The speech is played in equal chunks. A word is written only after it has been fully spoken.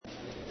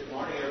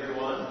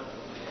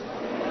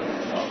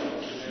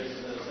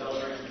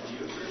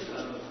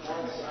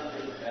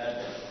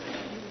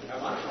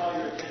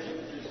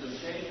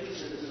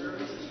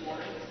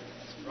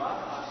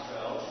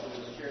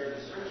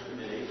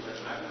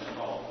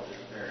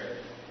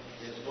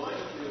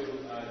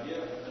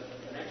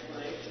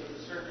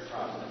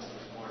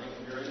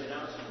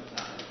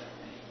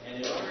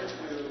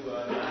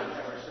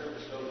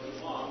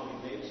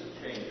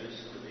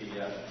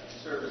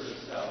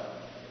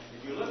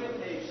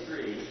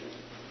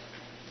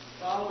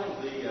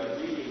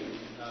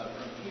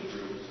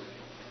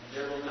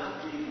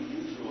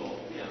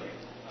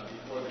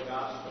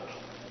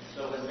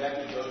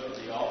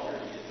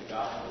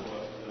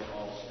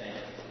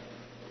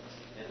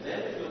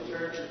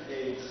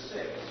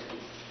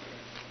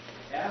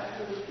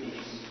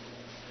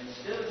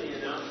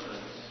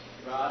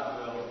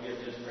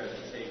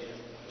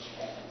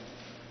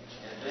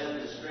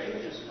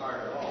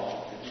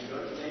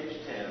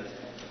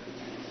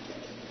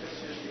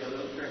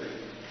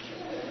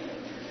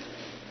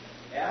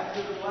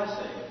after the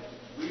blessing,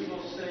 we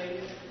will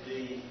sing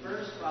the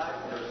first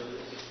 5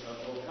 verses of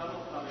O Come,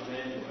 O Come,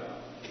 Emmanuel.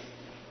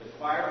 The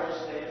choir will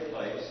stay in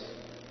place,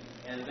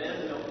 and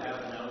then we'll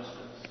have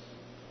announcements.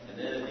 And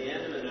then at the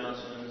end of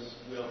announcements,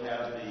 we'll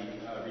have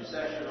the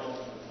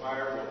recessional. The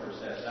choir will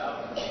process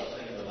out, and we'll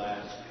sing the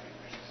last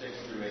 6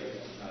 through 8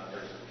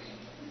 verses.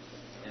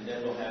 And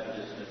then we'll have a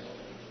dismissal.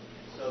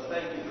 So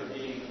thank you for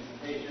being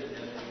patient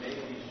as we make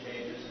these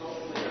changes.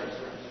 Hopefully our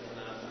service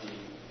will not be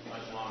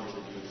much longer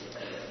than usual.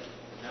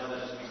 Now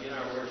let us begin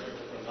our worship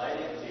with the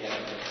lighting of the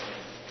Advent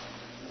lamp.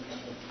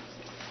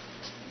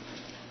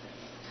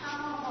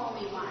 Come, O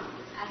Holy One,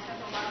 as the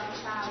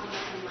beloved child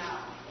Emmanuel.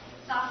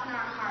 Soften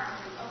our hearts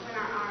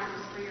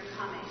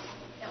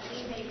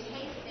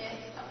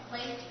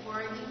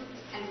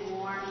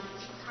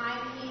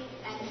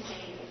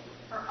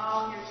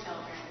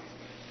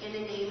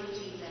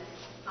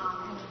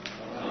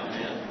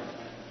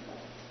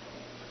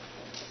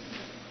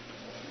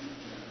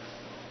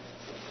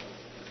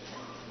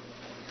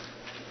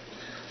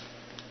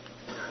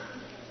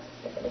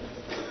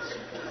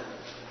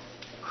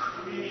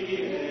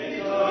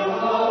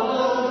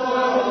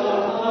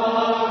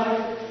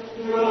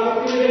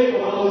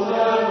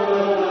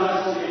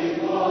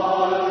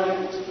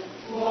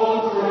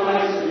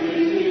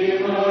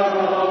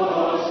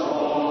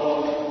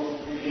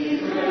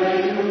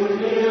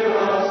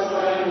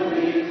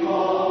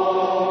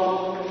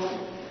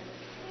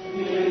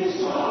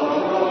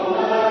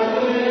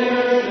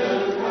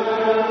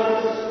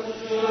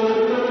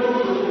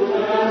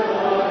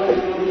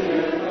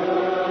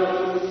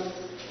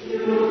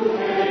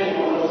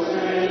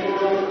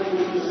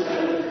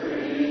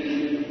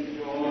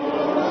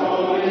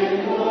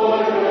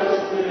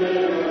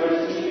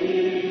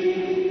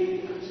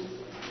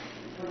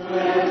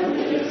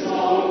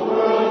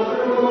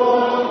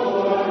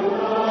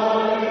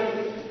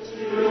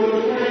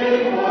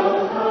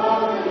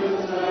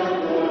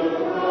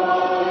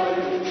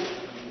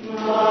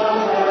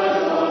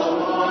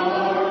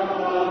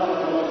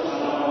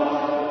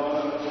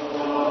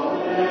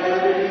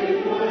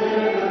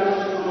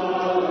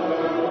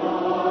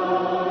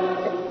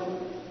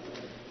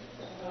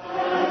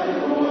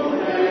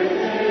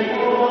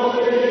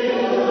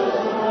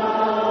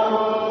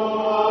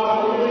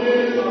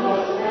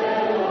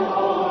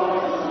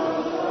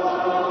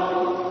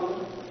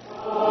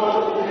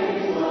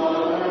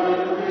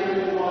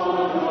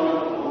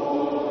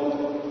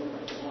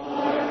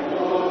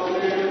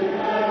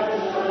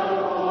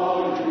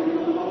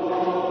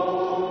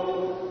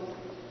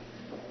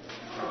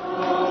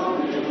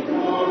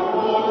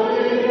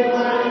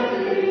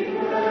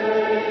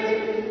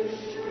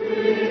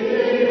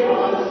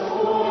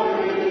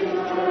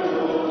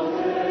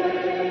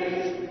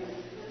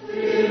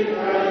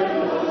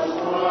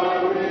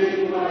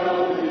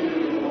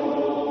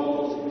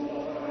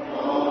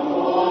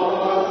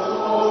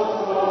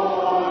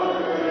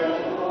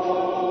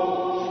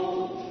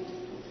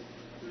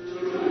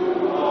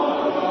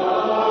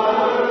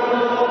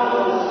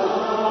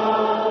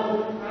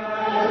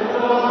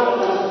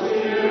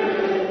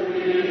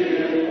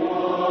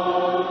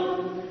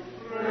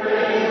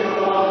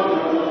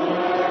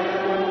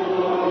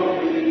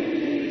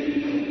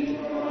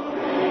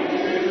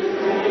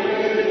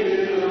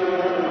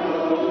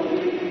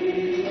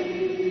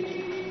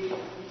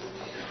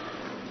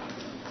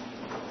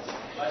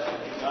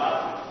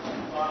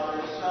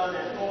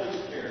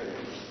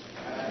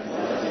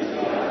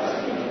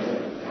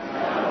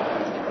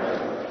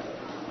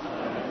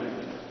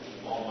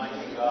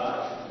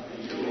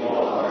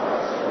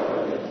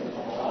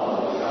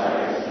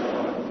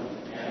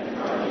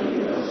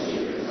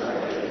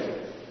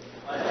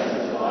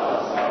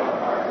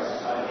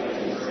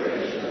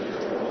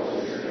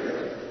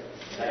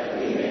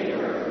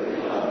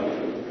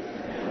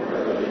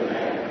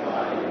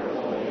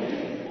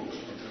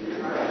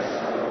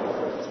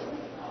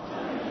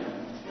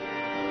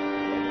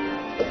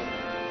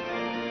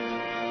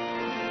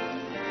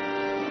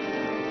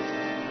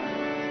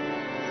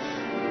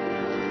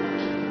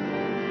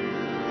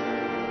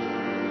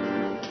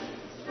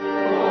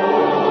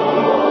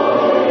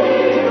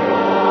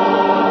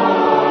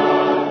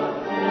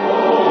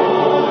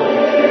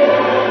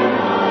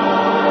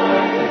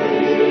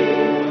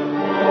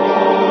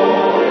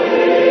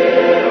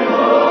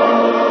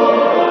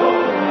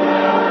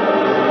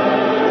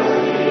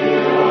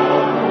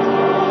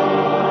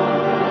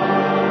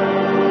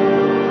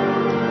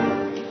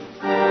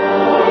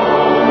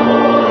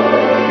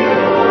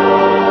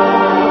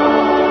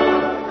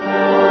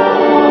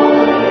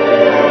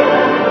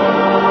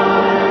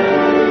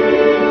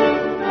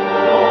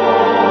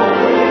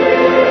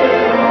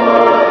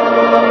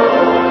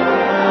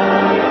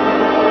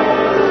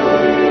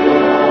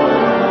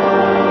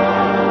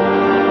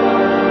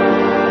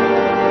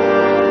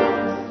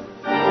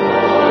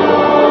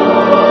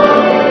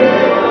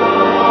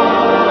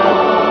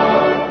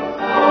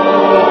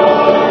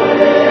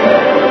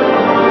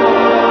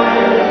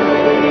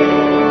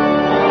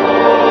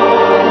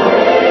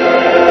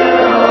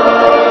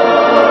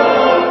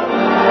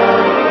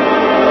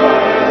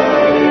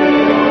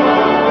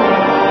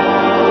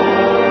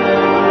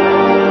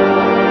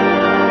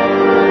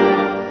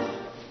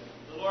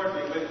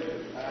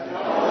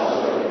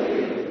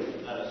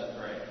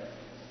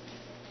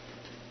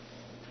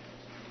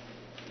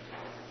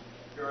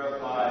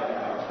Purify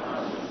our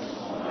conscience,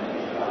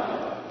 Almighty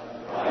God,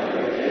 by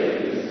your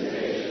daily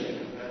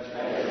visitation,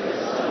 that your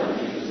Son,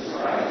 Jesus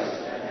Christ,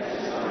 at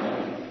his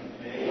coming,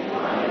 may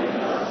find in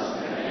us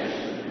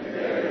connection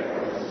prepared for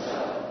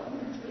himself,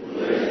 who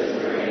lives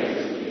and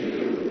reigns with you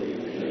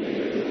in the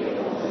unity of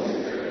the Holy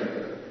Spirit,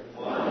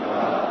 one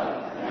God,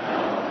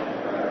 now and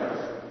forever.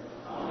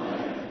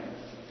 Amen.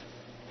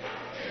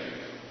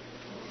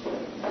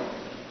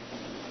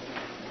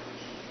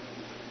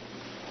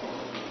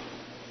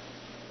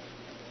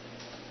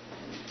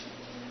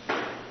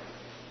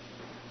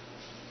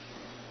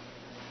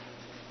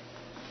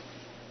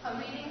 A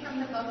reading from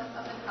the book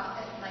of the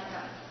prophet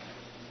Micah.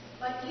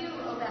 But you,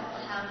 O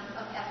Bethlehem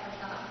of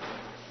Ephrathah,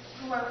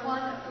 who are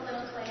one of the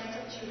little clans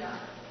of Judah,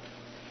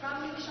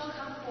 from you shall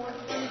come forth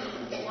for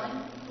me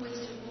one who is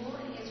to rule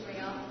in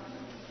Israel,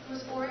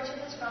 whose origin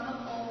is from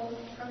of old,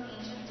 from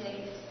ancient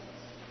days.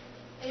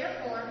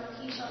 Therefore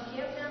he shall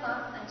give them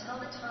up until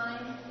the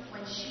time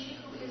when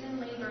she who is in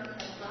labor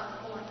has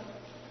brought forth.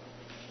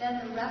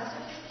 Then the rest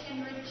of his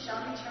kindred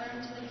shall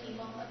return to the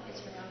people of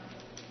Israel.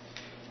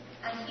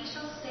 And he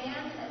shall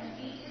stand and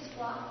feed his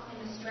flock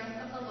in the strength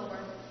of the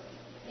Lord,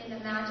 in the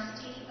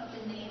majesty of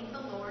the name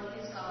of the Lord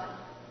his God.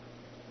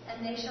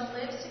 And they shall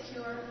live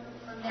secure,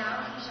 for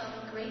now he shall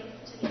be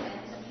great to the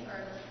ends of the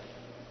earth,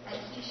 and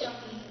he shall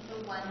be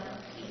the one of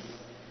peace.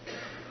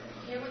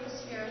 Hear what the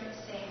Spirit is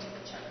saying to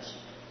the church.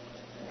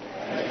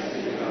 Thanks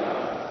be to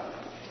God.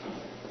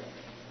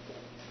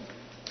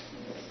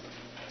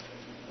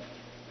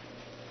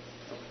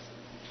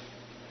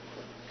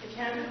 The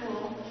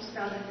canticle, which is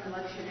found in your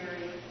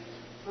lectionary,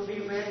 will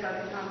be read by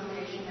the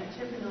congregation and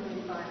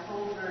typically by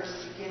whole verse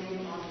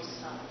beginning on the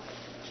side.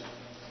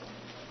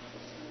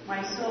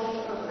 My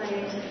soul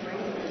proclaims the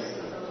greatness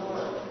of the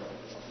Lord.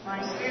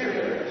 My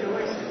spirit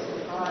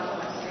rejoices in God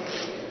my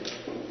Savior,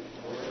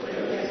 for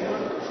he has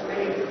looked with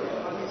favor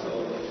on his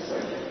holy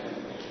servant.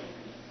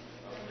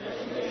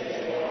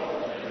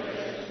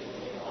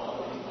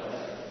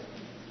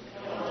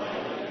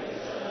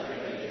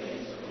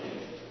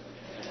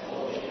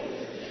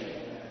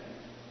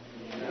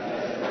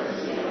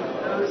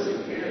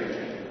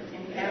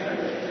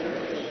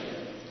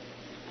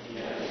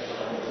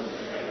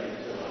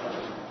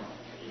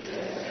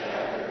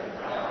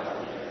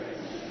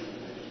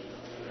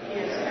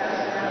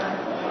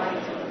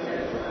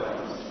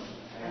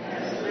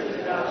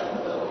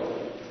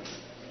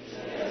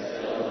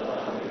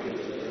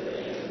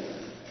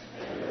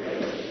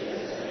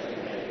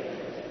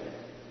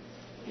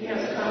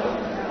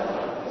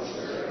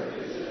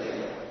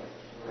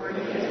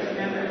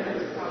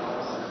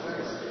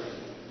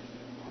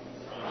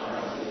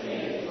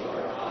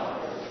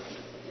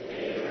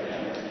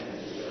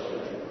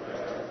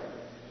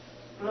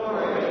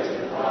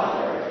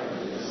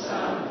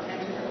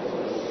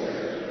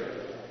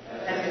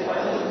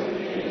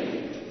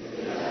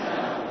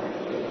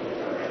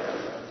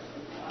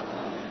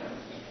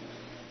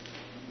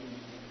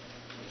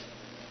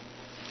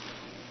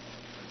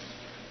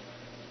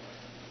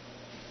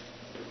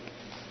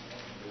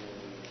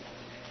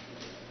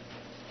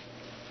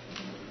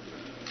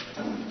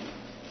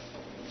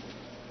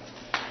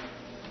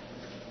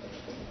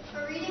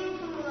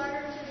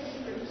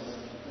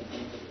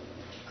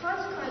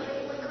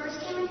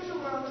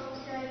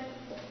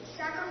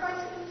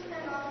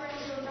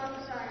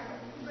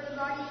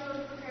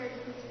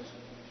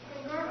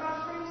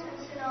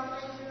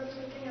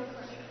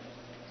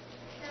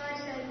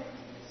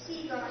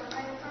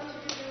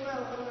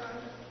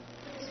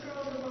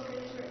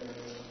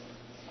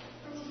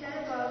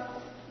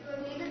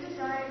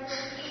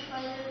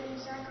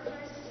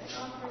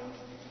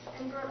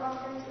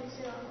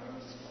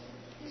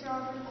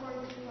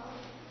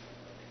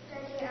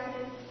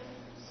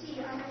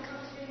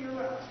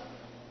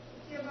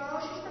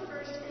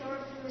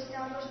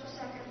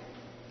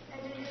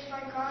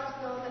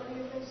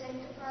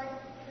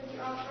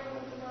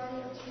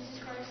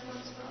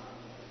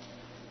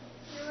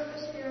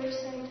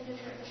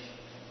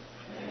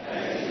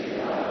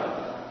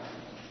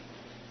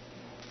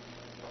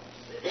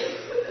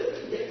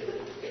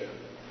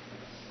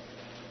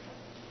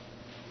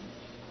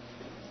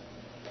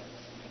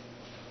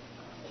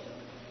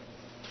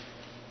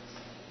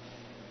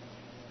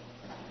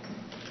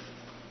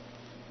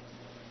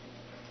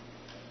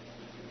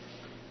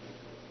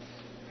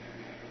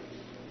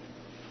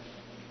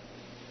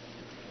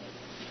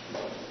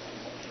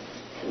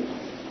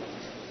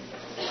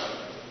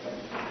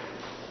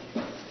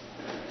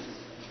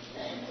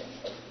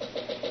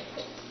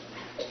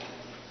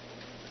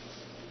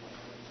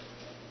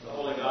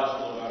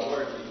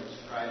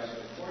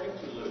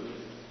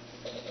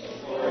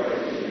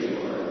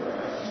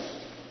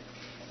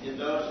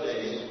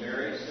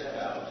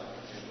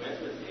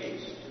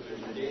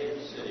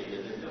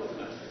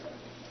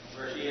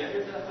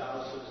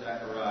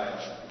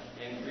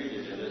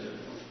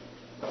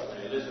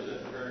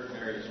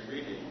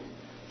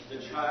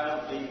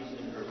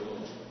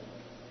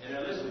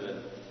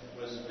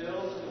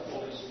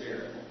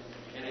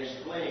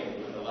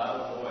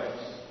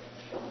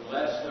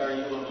 Blessed are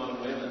you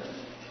among women,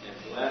 and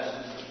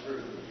blessed is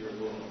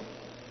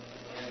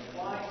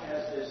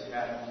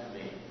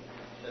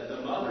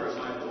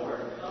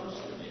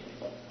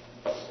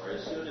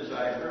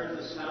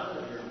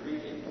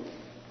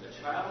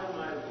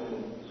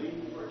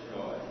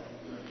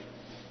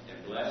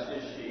blessed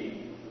is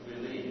she who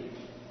believed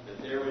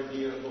that there would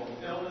be a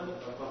fulfillment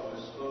of what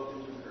was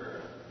spoken to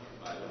her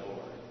by the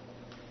Lord.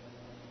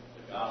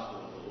 The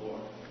Gospel of the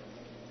Lord.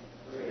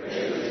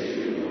 Praise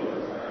to you,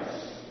 Lord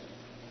Christ.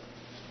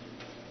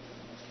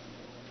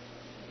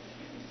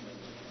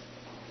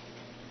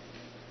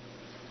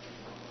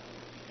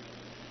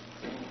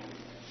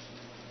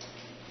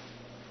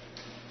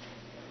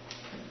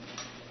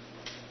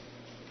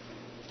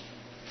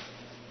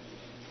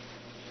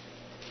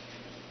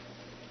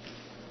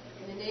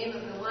 In the name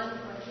of the one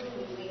for whom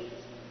we wait.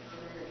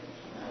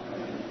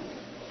 Amen.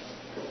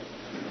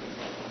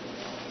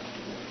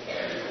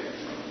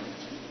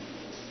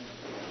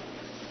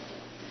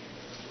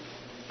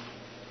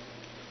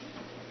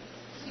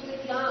 She was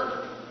young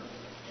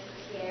and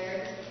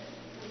scared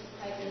and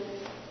pregnant.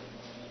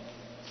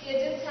 She had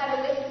just had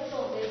a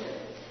mystical vision.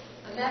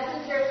 A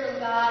messenger from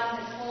God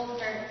had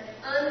told her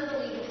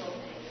unbelievable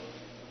things.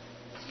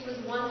 She was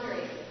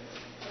wondering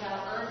about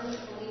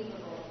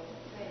unbelievable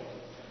things.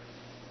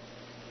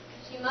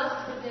 She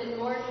must have been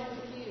more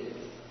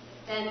confused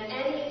than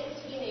any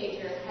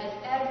teenager has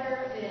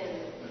ever been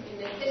in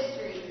the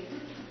history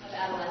of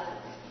adolescence.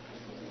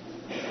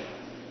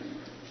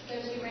 So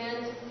she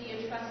ran to see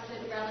a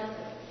trusted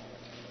relative,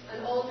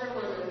 an older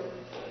woman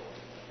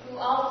who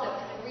also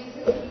had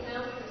recently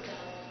found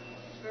herself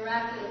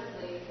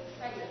miraculously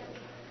pregnant.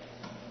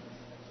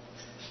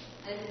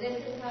 And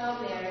this is how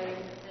Mary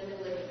and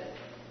Elizabeth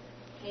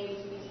came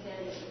to be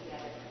standing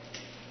together.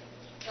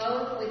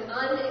 Both with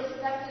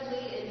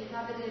unexpectedly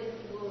inhabited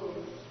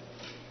wombs,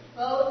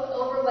 both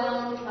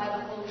overwhelmed by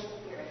the Holy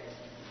Spirit,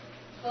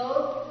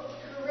 both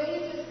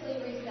courageously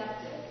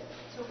receptive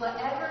to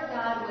whatever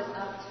God was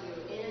up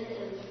to in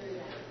and through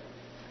them,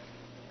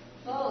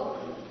 both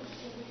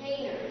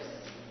containers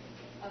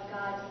of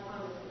God's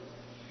promises.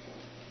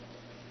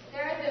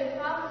 There had been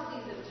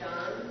prophecies of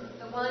John,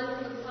 the one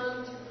who would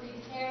come to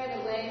prepare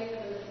the way for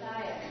the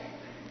Messiah,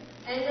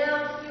 and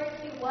now here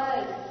he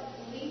was,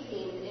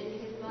 leaping in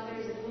his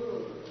mother's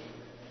womb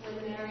when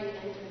Mary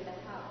entered the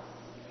house.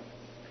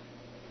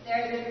 There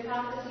had been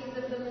prophecies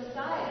of the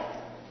Messiah,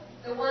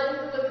 the one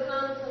who would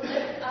come to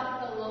lift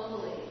up the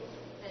lowly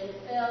and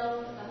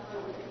fill the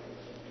hungry,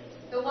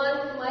 the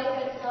one who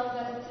Micah tells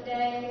us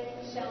today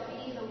shall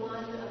be the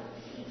one of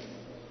peace.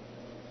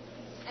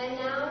 And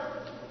now,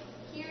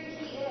 here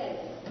he is,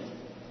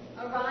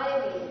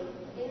 arriving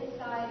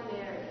inside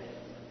Mary,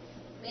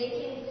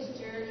 making his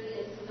journey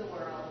into the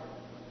world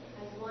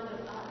as one of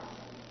us.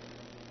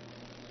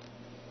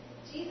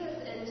 Jesus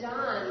and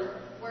John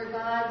were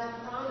God's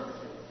promises.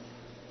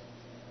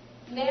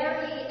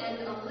 Mary and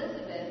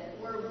Elizabeth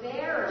were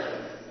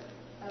bearers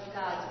of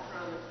God's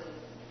promises,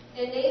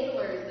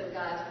 enablers of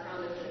God's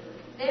promises.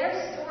 Their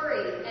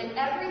stories and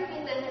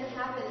everything that has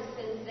happened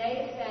since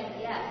they said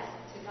yes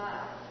to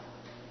God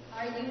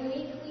are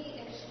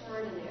uniquely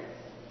extraordinary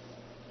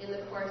in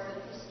the course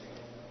of history.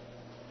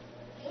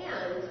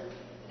 And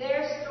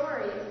their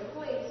stories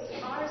point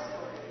to our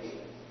stories.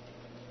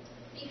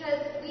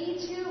 Because we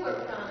too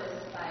were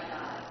promised by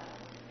God.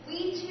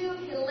 We too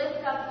can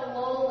lift up the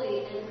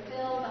lowly and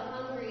fill the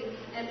hungry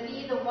and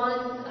be the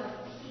ones of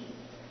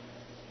peace.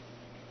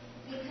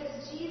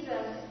 Because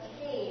Jesus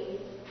came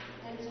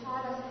and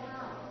taught us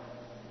how.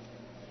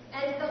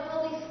 And the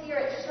Holy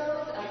Spirit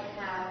shows us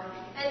how.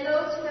 And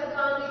those who have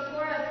gone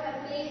before us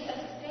have made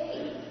a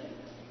space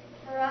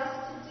for us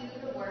to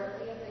do the work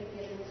we have been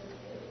given to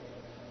do.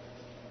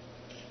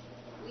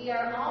 We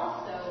are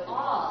also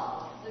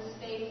all the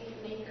space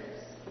makers,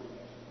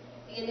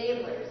 the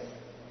enablers,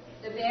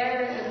 the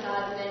bearers of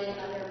God's many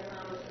other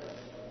promises.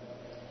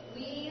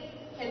 We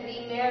can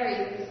be Mary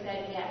who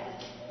said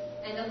yes,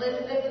 and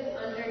Elizabeth who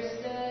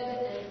understood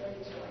and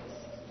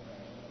rejoiced.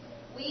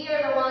 We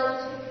are the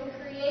ones who can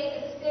create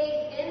a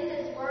space in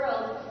this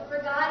world for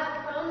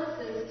God's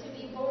promises to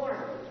be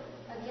born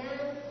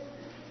again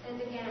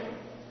and again.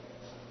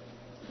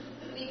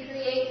 We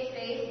create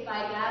space by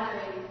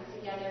gathering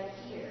together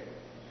here.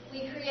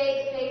 We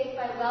create space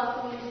by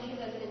welcoming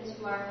Jesus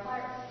into our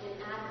hearts in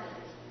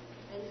Advent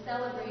and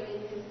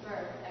celebrating his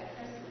birth at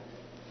Christmas.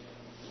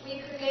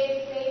 We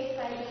create space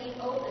by being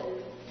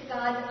open to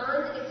God's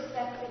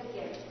unexpected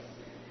gifts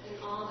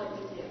in all that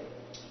we do.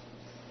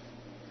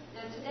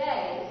 Now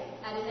today,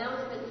 at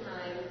announcement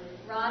time,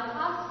 Rod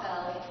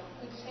Hosfeld,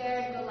 who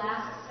chaired the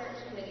last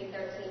search committee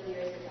 13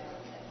 years ago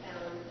that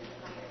found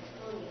Dr.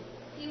 Tony,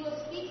 he will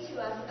speak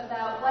to us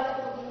about what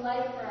it will be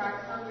like for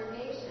our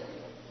congregation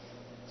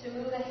to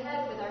move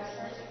ahead with our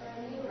search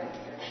for a new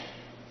rector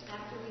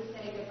after we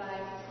say goodbye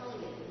to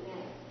Tony in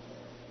May.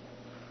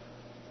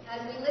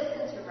 As we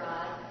listen to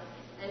Rod,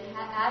 and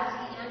as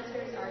he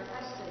answers our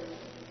questions,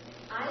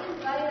 I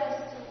invite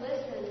us to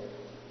listen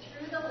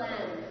through the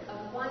lens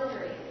of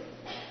wondering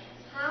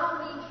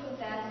how we can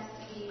best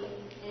be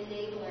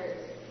enablers,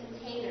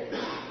 containers,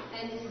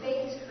 and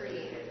space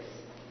creators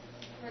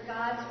for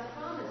God's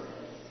promises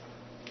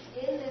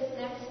in this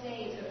next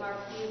stage of our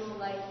communal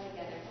life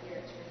together here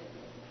at Trinity.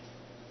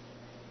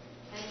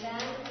 And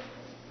then,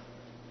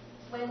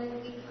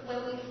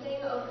 when we sing,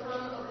 O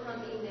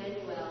come,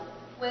 Emmanuel,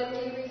 when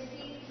we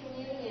receive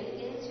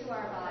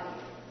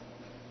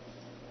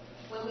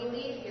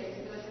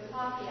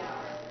coffee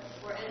hour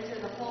or enter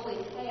the holy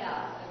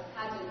chaos of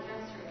pageant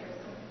dress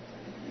rehearsal.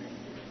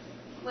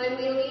 When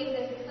we leave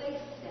this place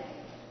today,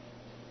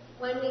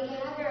 when we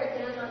gather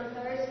again on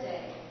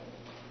Thursday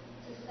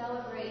to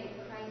celebrate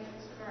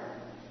Christ's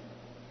birth,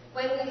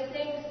 when we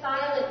sing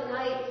silent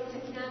nights to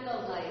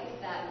candlelight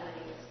that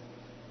night,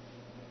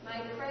 my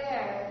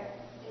prayer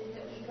is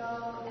that we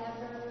go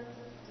ever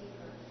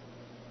deeper,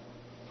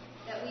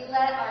 that we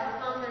let our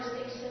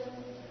conversations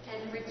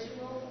and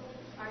rituals,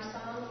 our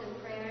songs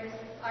and prayers,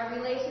 our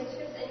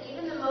relationships, and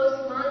even the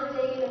most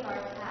mundane of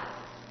our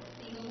past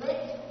be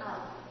lit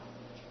up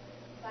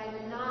by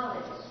the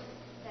knowledge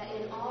that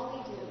in all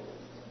we do,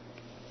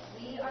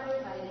 we are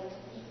invited to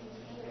be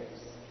containers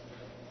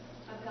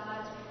of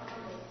God's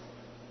promise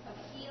of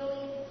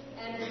healing,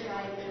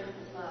 energizing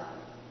love,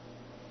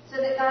 so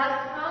that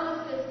God's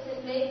promises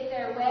can make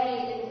their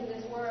way into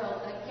this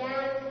world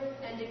again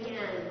and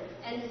again,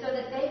 and so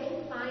that they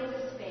can find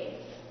a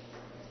space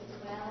to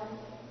dwell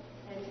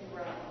and to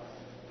grow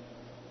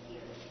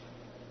here.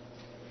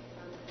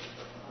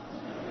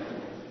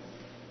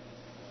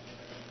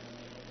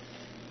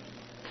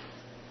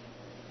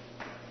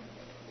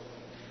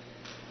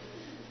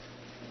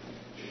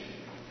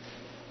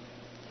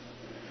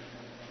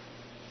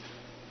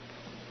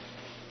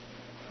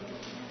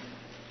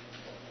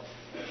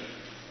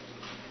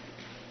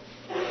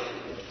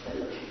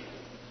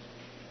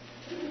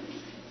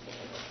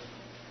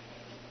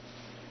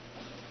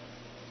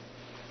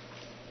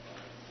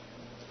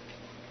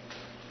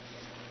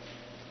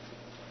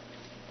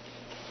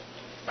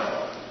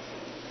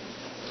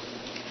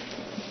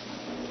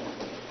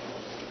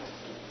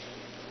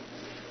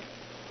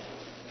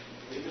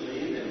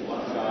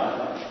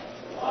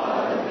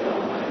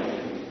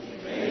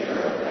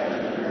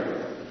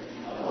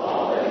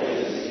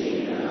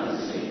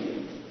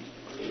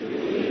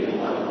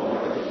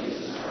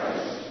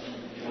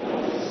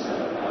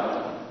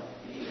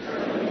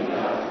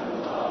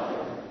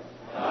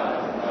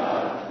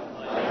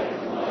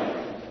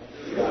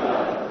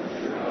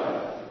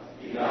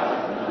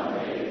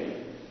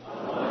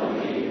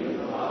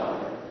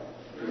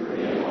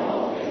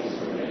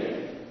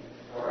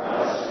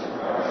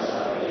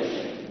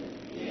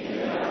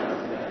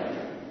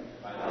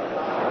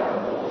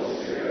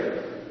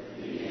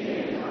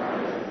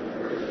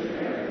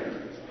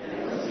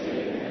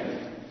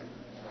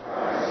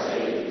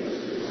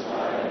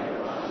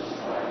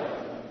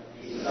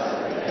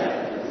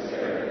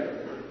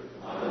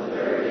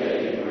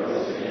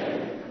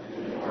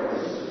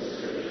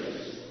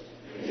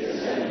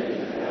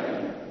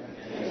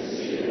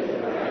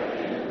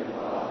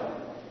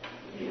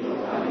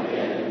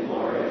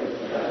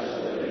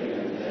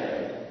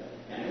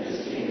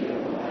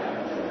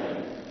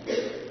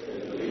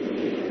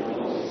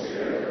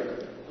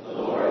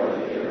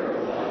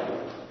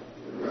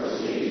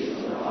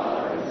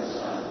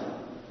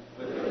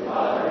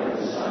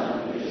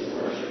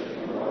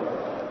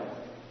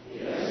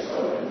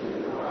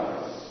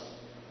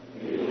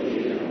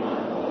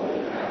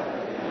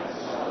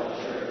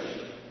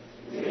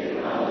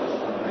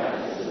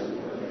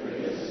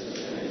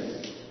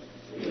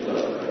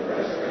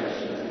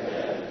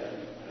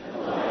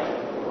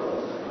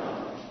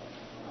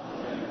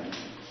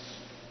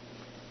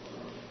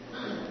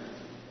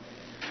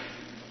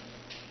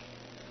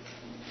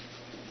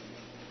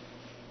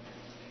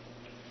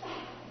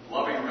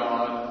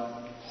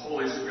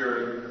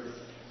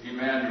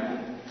 Amen.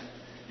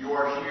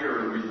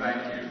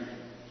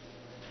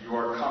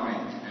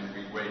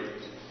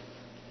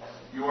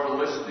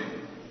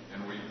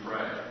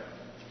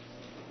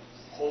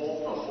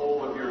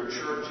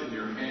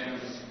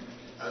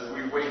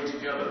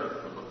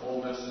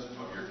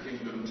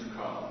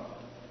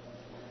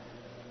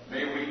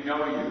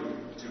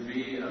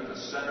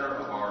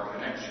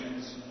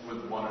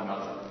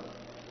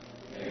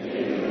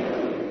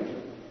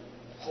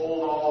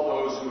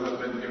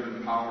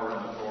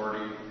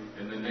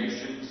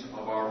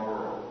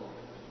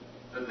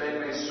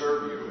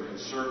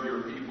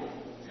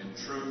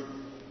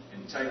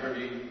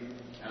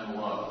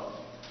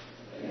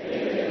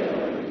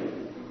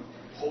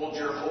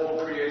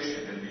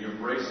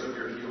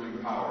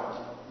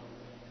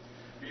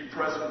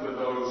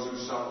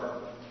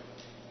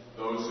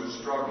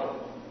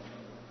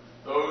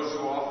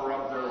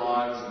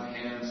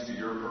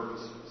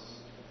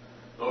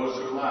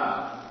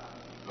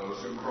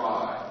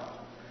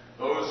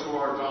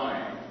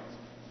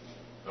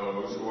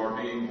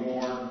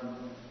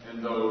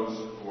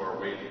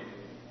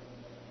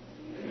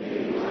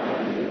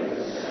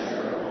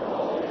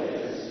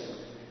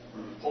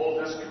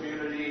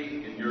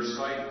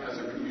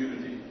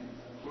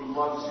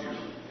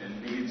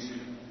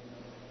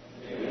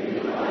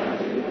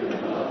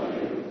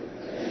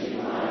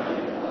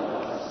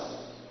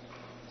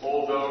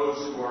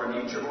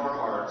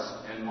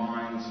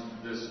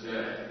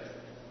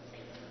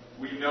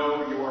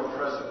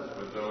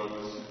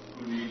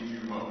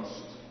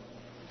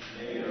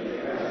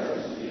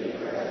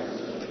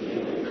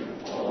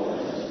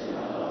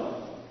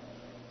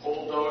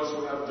 Hold those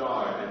who have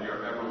died in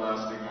your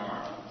everlasting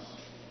arms.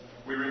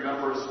 We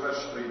remember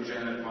especially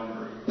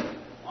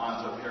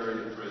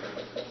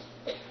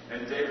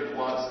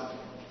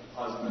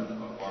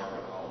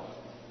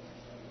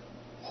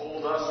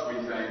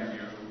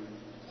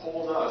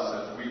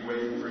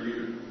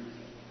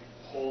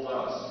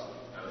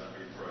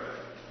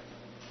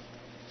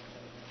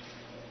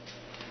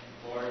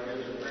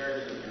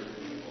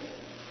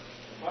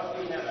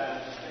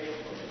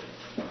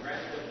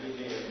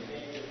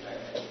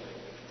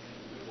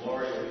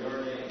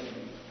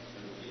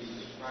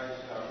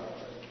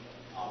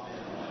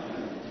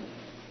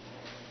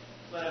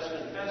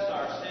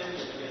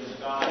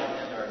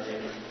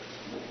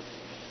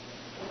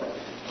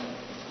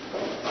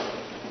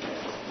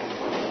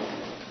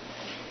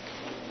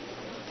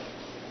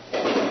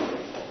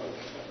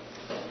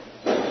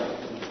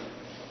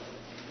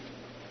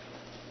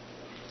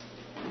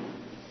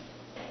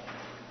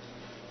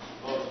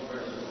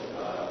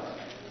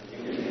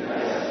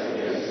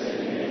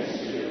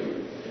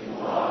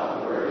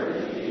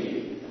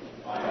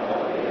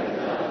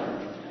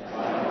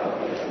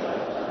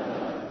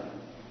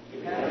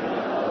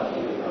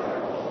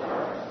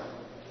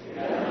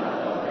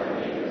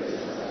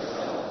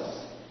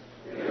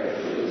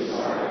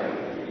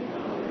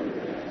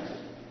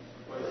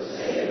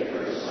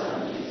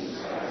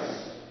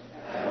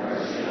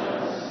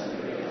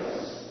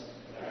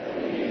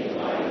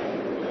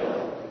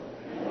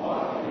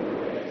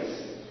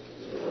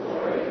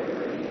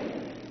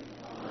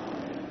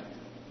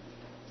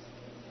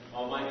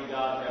Almighty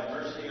God, have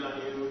mercy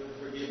on you,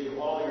 forgive you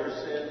all your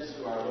sins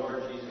through our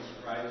Lord Jesus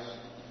Christ,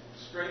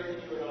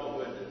 strengthen you in all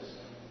goodness,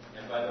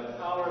 and by the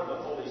power of the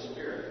Holy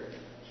Spirit,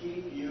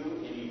 keep you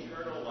in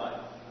eternal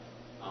life.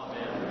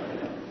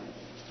 Amen.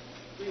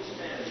 Please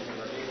stand if you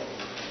are able.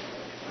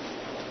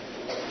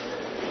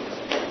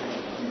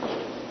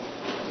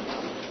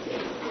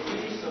 The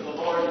peace of the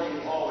Lord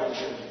be always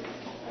with you.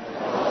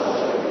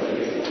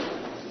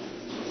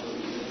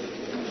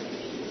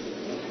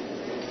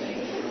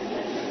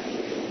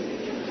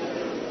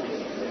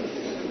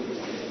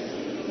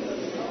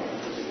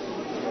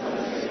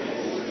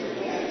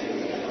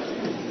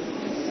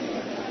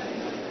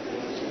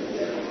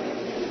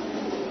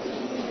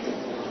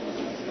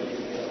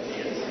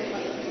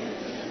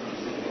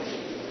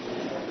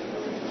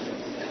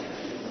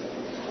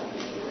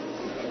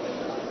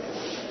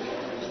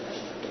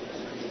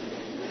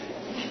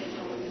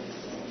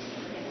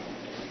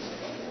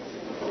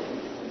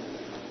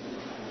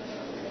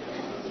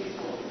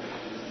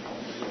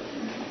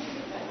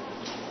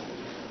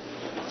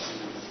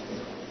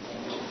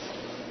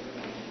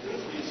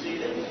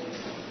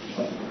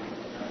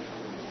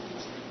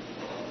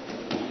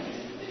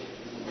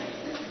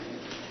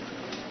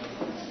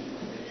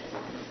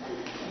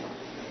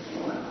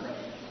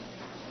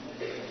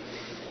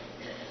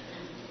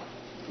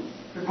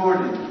 Good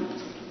morning.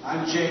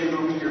 I'm Jay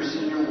Ruby, your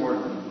senior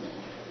warden.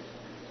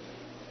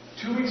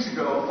 2 weeks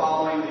ago,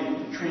 following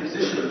the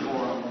transition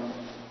forum,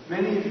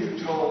 many of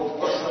you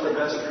told us on the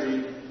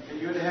vestry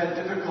that you had had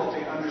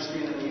difficulty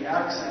understanding the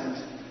accent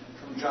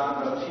from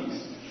John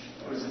Baptiste,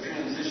 who was the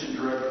transition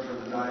director for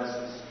the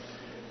diocese.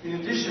 In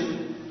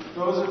addition,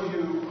 those of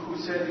you who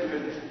said you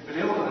had been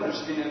able to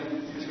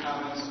understand his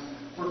comments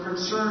were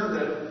concerned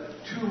that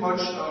too much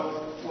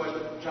of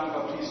what John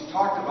Baptiste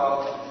talked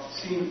about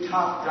seemed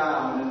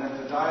top-down and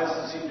that the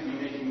diocese seemed to be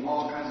making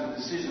all kinds of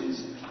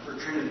decisions for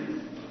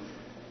Trinity.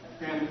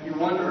 And you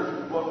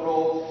wondered what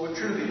role would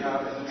Trinity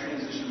have in the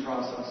transition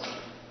process.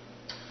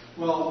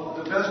 Well,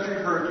 the vestry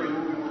heard you.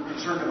 We were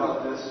concerned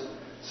about this.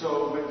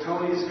 So with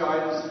Tony's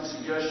guidance and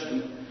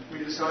suggestion, we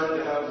decided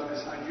to have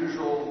this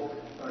unusual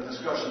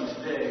discussion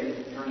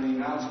today during the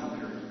announcement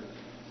period.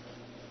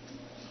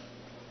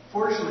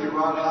 Fortunately,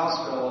 Rod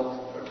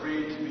Hausfeld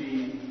agreed to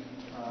be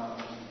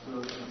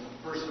the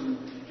person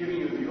giving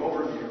you the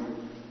overview.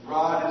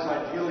 Rod is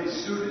ideally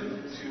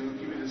suited to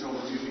give you this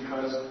overview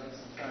because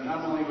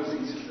not only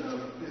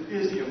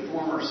is he a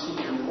former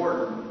senior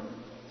warden,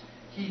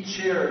 he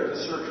chaired the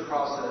search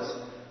process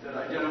that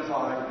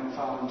identified and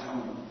found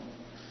Tony.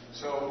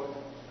 So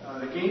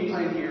the game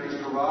plan here is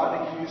for Rod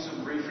to give you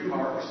some brief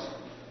remarks,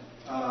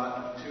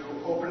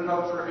 to open it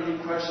up for any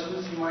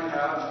questions you might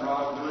have, and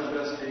Rod will do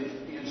his best to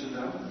answer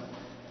them,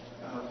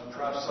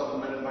 perhaps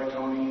supplemented by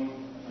Tony,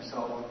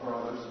 myself, or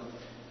others.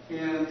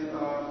 And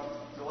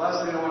the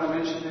last thing I want to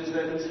mention is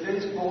that in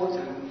today's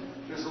bulletin,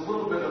 there's a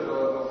little bit of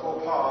a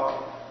faux pas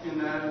in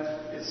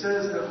that it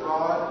says that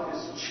Rod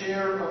is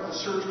chair of the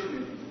search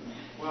committee.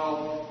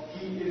 Well,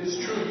 it is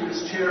true he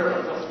was chair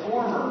of the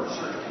former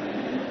search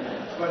committee,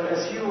 but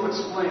as he will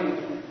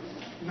explain,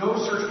 no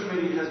search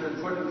committee has been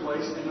put in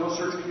place, and no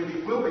search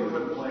committee will be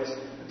put in place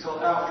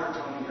until after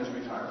Tony has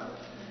retired.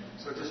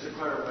 So just to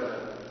clarify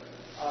that.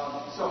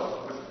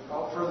 So,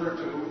 without further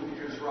ado,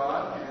 here's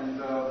Rod, and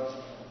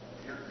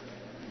here.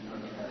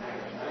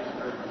 Thank you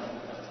very much.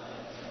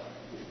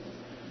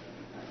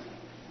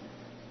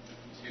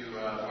 To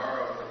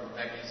borrow from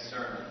Becky's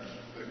sermon,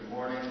 good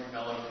morning,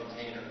 fellow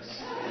containers.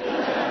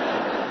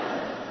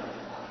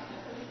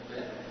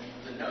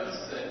 The notes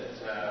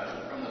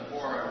that from the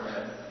forum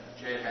that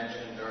Jay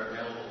mentioned are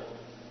available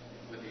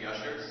with the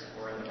ushers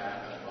or in the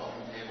back of the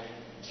welcome table.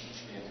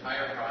 The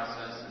entire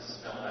process is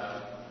spelled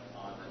out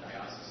on the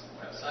diocesan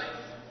website,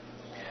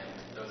 and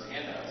those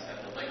handouts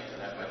have the link to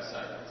that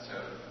website, so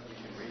you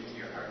can read to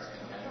your heart's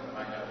content and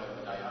find out what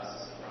the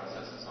diocesan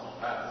process is all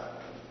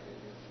about.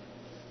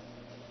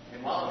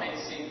 And while it may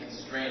seem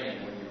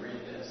constraining when you read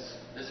this,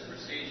 this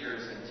procedure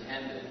is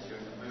intended to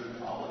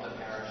include all of the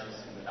parishes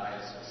in the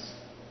diocese.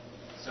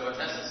 So it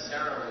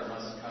necessarily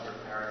must cover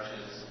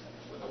parishes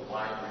with a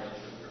wide range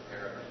of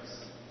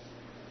preparedness.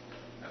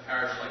 A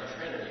parish like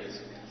Trinity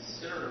is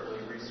considerably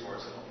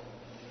resourceful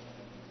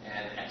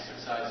and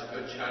exercised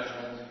good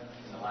judgment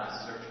in the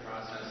last search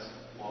process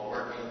while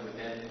working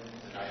within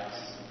the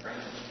diocesan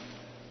framework.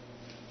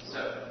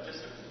 So, just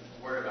a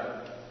word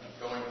about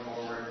going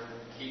forward,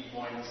 key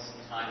points,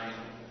 timing.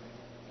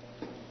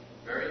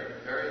 Very,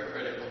 very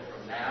critical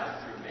from now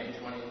through May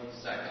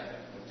 22nd,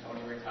 when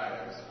Tony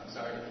retires. I'm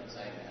sorry to keep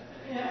saying that.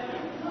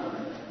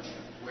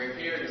 We're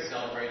here to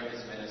celebrate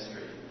his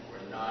ministry.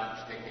 We're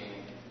not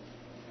picking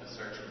a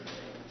search committee.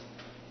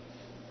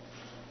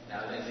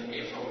 Now, in the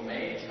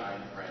April-May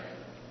time frame,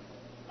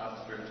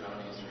 up through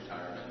Tony's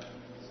retirement,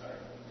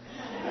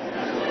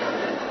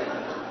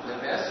 the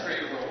vestry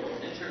will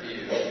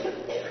interview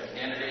a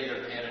candidate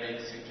or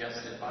candidates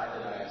suggested by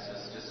the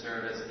diocese to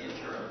serve as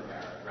interim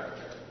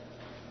rector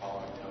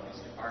following Tony's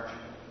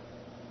departure.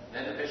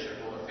 Then the bishop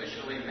will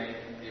officially make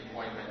the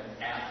appointment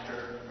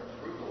after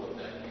approval of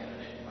that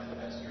candidate by the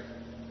vestry.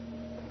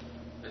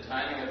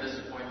 timing of this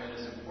appointment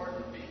is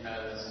important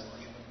because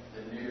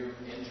the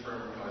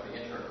interim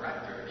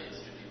rector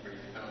needs to debrief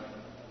Tony.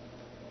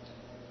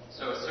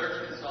 So a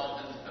search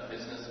consultant, a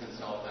business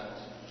consultant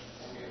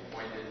will be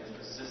appointed to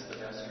assist the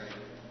vestry,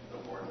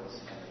 the wardens,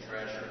 and the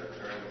treasurer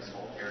during this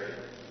whole period.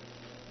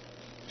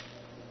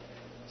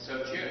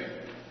 So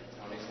June,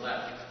 Tony's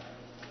left.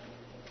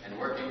 And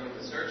working with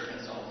the search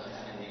consultant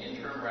and the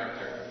interim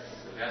rector,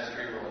 the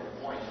vestry will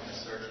appoint a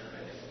search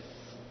committee,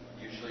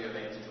 usually of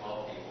 8 to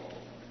 12 people,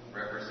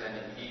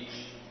 representing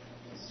each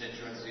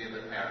constituency of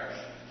the parish.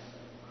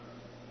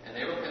 And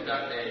they will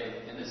conduct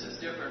and this is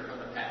different from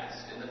the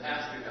past. In the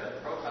past, we've had a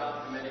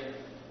profile committee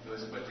who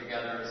has put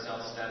together a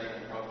self-study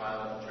and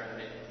profile of the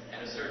Trinity,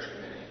 and a search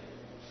committee.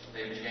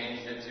 They've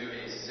changed it to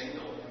a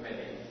single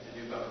committee to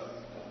do both.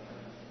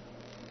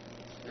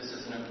 This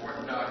is an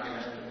important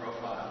document, the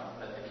profile,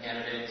 that the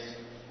candidates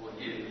will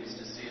use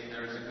to see if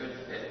there is a good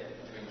fit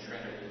between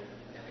Trinity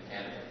and the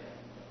candidate.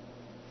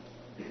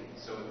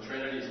 So with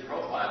Trinity's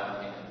profile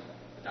in hand,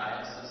 the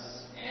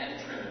diocese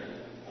and Trinity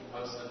will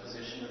post the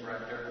position of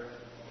rector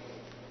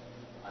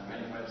on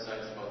many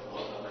websites, both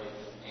locally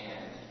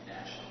and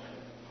nationally.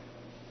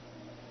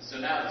 So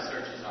now the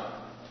search is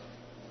on.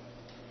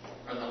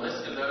 From the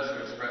list of those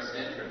who expressed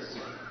interest,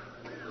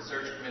 the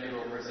search committee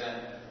will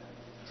present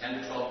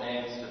 10 to 12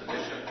 names to the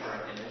bishop for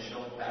an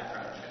initial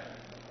background check.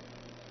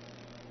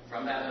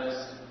 From that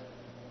list,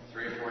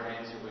 3 or 4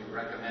 names will be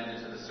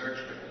recommended to the search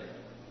committee.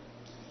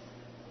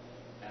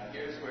 Now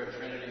here's where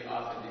Trinity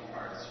often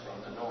departs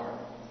from the norm.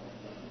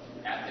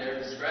 At their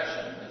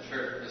discretion,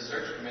 the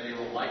search committee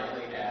will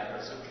likely add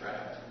or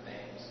subtract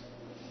names.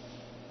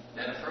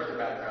 Then a further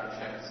background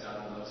check is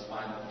done on those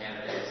final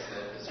candidates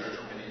that the search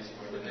committee is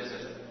going to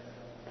visit.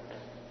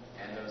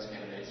 And those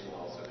candidates will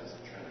also visit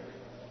Trinity.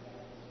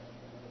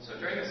 So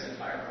during this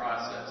entire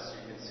process,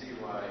 you can see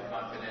why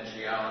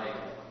confidentiality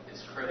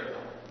is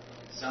critical.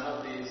 Some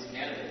of these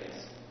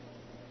candidates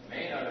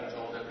may not have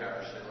told their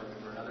parish they're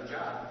looking for another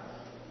job.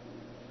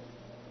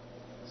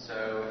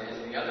 So,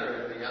 and the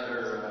other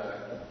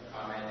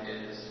comment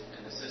is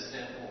an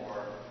assistant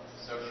or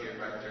associate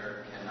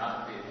rector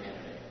cannot be a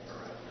candidate for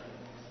rector.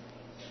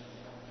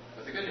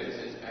 But the good news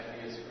is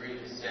Becky has agreed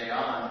to stay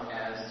on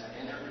as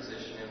in her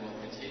position and will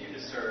continue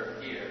to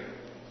serve here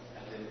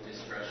at the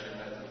discretion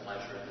of the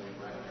pleasure of the new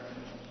rector.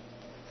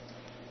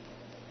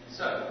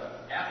 So,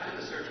 after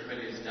the search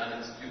committee has done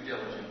its due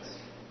diligence,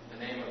 the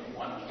name of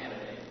one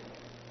candidate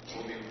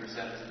will be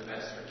presented to the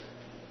vestry.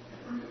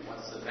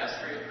 Once the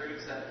vestry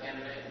approves that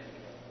candidate,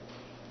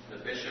 the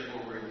bishop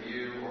will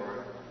review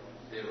or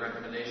the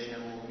recommendation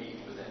and will meet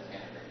with that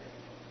candidate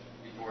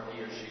before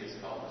he or she is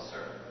called to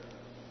serve.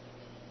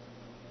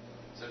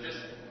 So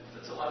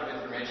that's a lot of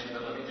information,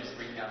 but let me just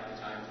recap the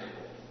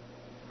timetable.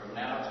 From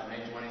now to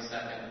May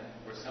 22nd,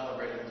 we're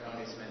celebrating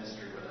Tony's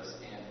ministry with us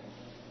in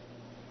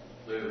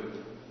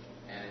Lou,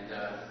 and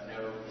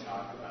no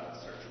talk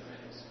about search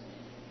committees.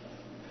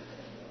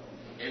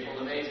 April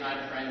to May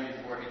time frame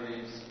before he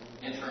leaves,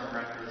 interim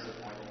rector is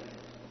appointed.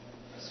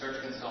 A search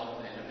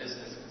consultant and a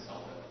business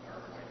consultant are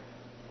appointed.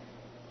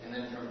 And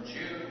then from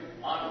June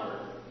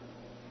onward,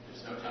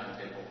 there's no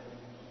timetable.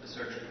 The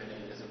search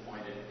committee is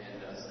appointed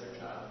and does their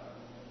job.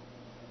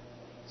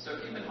 So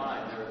keep in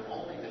mind, there have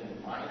only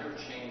been minor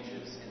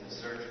changes in the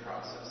search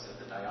process at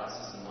the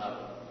diocesan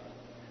level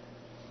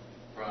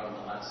from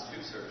the last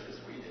 2 searches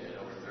we did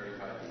over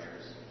 35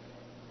 years.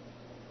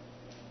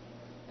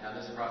 Now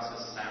this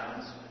process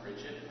sounds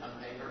rigid on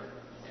paper,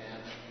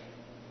 and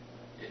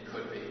it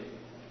could be,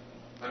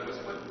 but it was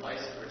put in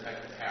place to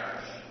protect the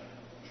parish,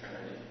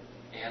 Trinity,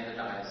 and the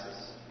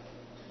diocese.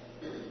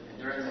 And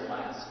during the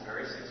last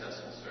very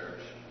successful search,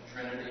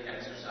 Trinity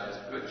exercised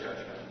good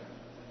judgment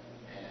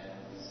and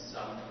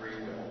some free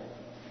will,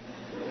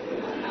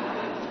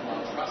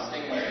 while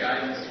trusting in the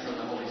guidance from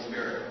the Holy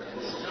Spirit,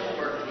 and still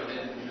worked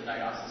within the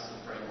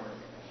diocesan framework.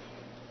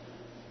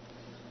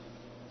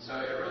 So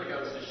it really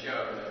goes to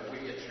show that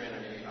we at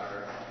Trinity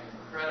are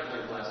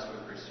incredibly blessed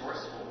with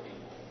resourceful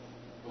people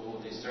who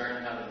will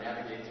discern how to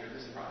navigate through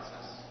this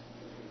process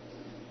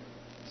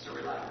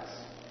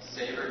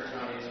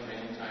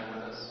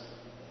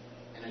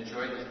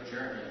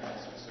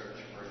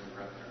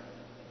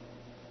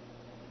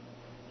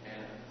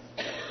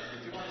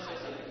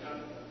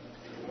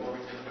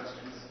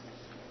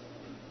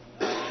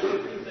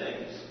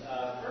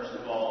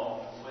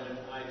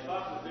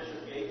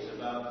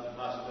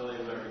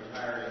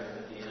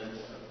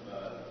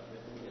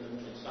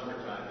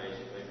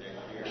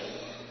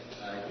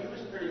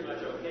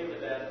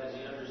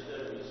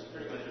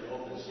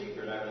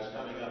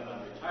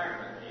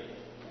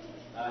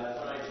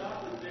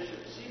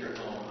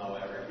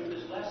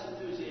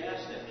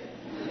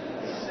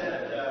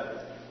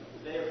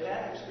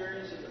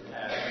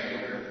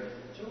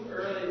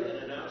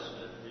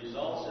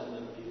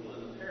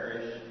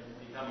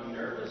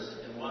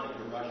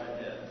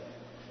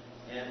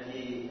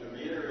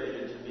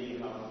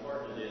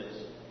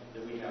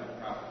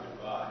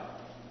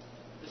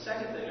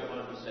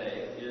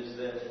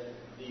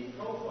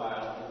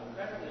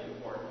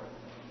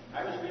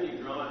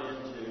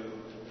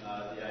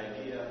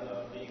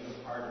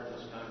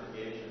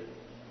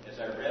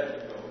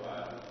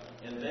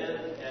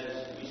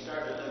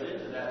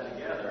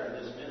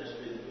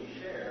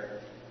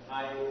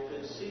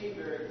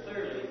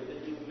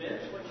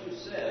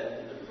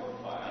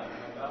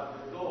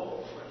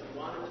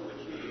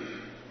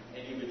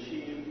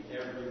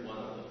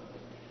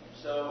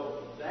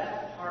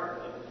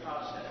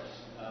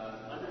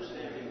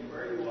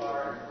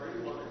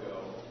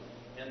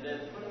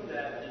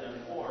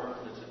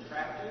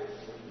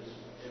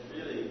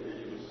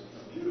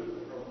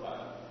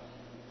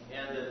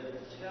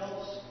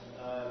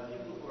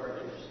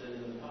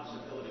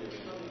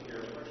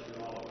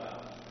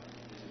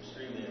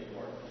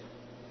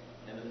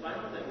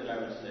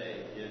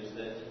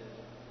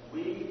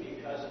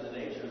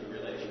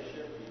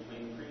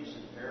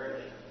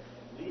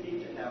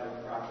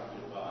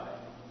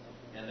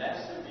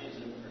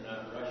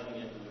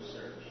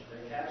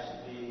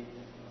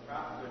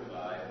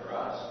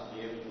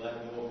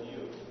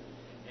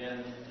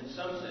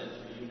sense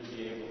for you to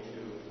be able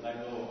to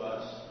let go of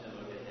us and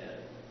look ahead.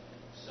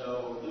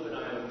 So Lou and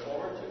I look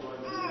forward to going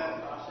through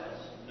that process,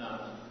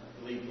 not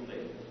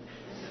gleefully,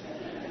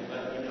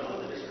 but we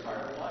know that it's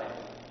part of life.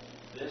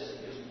 This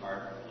is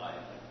part of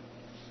life.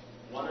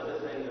 One other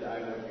thing that I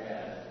would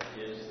add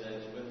is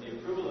that with the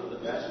approval of the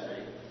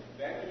vestry,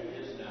 Becky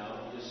is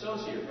now the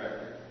associate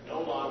rector,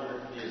 no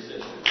longer the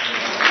assistant.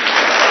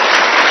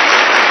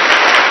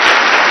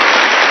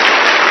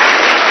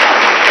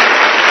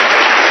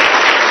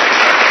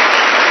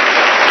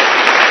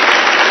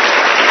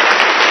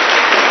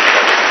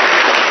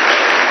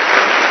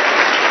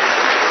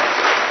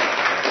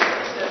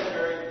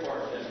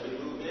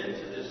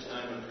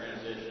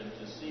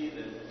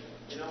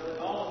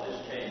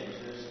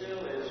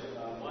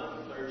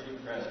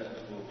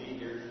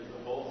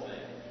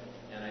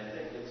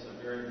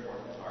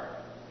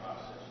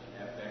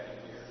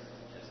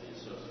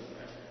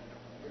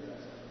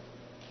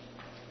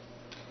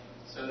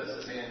 So this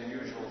is the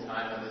unusual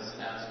time of this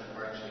announcement.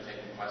 We're actually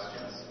taking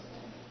questions.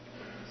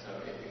 So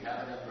if you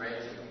have any,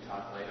 great. We can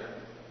talk later.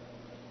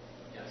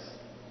 Yes.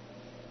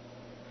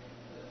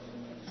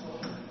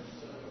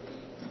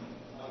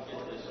 I'll get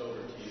this over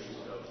to you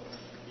so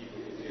people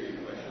can hear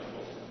your question.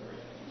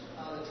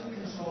 The two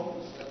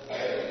consultants that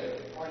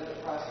are part of the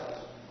process,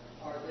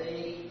 are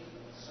they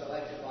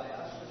selected by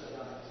us or the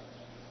diocese?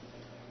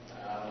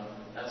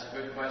 That's a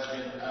good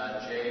question.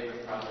 Jay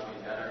would probably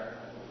be better.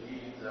 I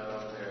believe,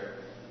 though, they're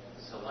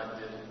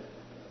selected,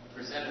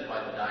 presented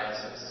by the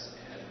diocese.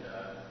 And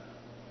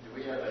do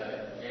we have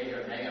a yay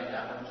or nay on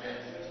that one, Jay?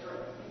 That's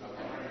correct.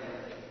 Okay.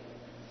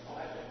 Oh,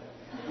 I do.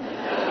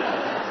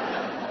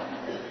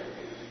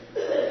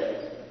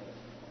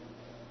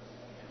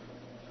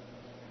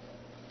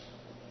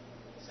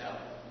 Sal?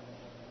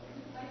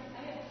 I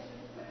have a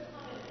quick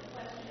comment and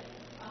question.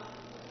 I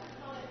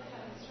comment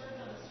having served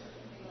on the search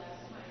committee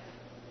last time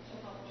to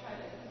help try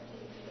to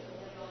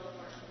relay all of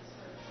our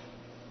concerns.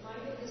 My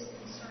biggest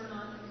concern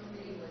on the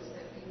committee was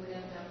that we would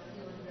end up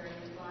feeling very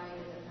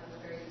divided and have a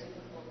very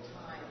difficult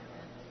time.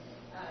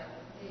 And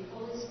the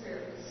Holy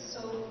Spirit was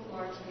so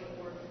largely at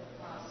work in the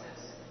process,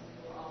 and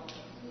we were all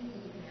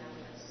completely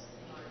unanimous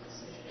in our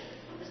decision.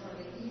 It was one of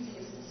the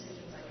easiest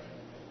decisions I think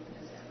the group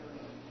has ever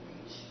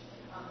reached.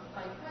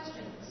 My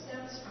question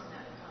stems from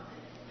that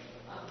comment.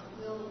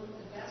 Will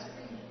the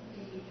vestry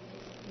be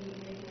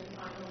making a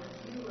final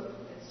review of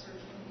the search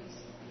committee's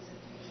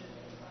presentation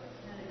of a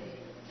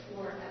candidate,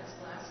 or as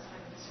last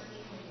time the search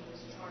committee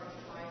was charged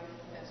by the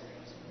vestry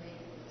to make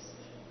the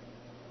decision?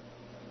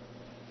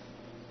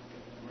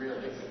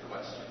 Really good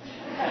question.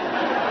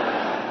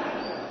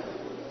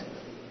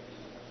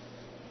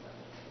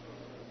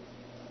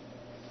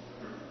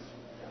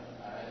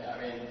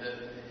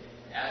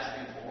 As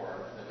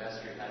before, the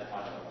vestry had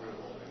final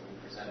approval. We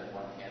presented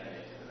one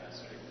candidate to the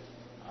vestry.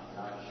 I'm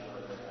not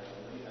sure that I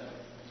believe that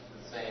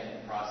the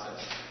same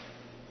process.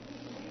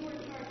 We were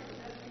charged, the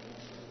vestry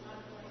was not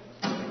going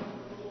to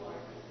overrule our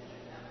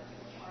decision. That was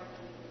the charge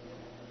we were given.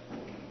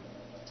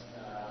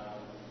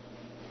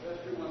 The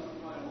vestry wants the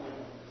final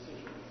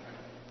decision.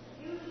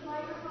 Use the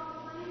microphone,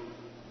 please.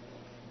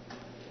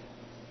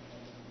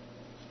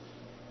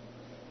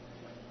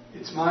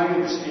 It's my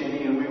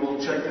understanding, and we will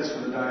check this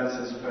with the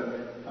diocese, but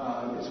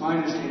it's my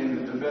understanding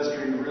that the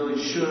vestry really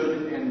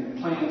should and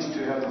plans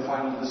to have the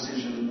final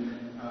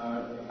decision.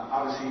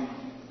 Obviously,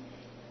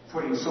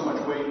 putting so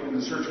much weight in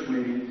the search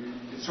committee,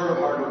 it's sort of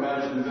hard to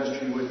imagine the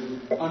vestry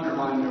would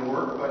undermine their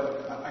work,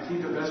 but I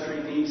think the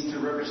vestry needs to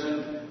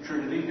represent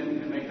Trinity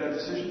and make that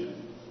decision.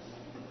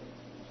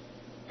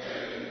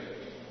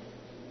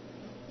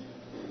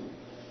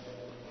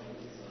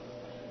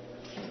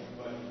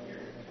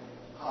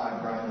 Hi,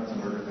 I'm Brian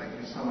Litzenberger. Thank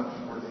you so much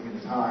for taking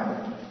the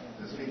time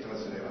to speak to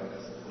us today about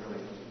this. I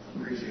really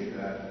appreciate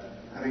that.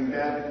 Having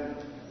been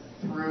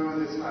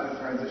through this kind of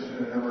transition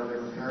in a number of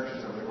different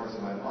parishes over the course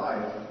of my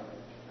life,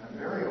 I'm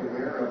very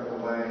aware of the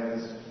way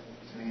this,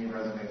 to me,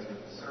 resonates with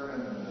the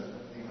sermon and the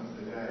theme of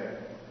the day,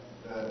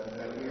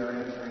 that we are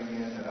entering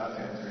about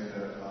to enter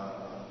into a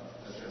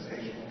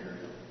gestational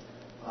period.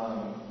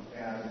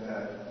 And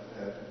that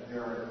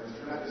there's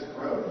tremendous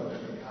growth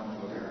that can come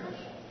to a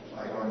marriage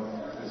by going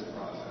through this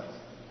process.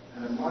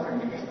 And I'm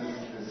wondering, because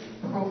this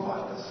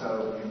profile is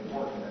so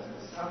important as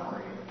a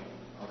summary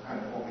of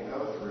kind of what we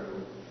go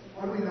through,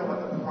 what do we know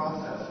about the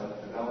process of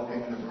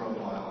developing the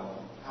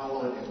profile? How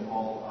will it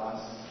involve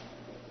us?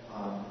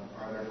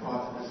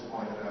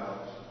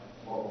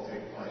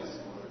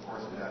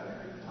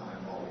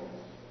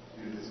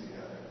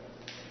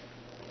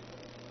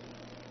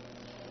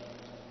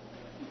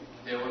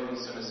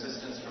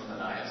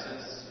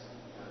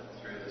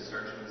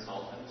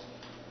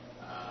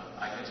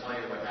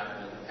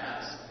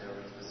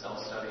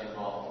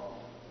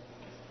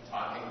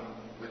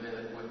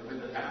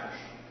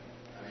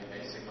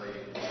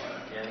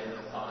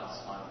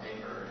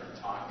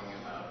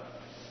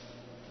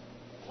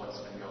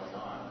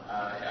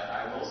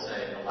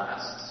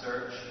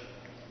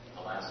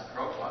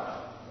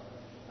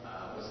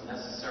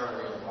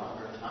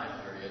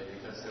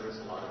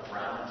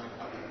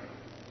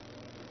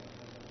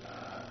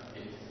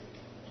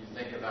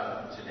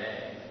 about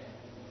today,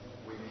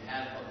 we've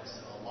had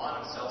a lot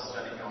of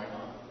self-study going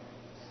on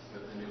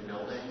with the new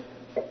building.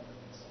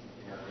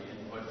 You know, the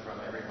input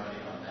from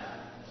everybody on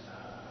that,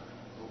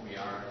 who we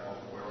are,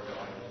 where we're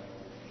going.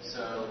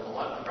 So a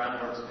lot of the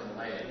groundwork's been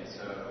laid.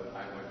 So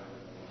I would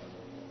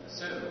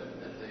assume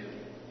that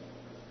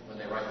when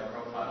they write the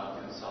profile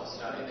and do the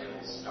self-study, they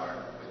will start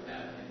with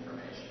that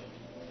information.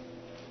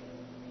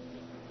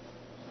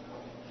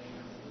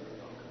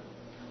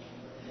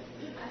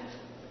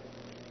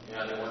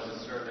 Yeah, there was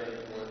a survey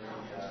for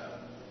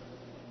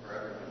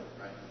everyone,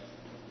 right?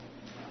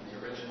 The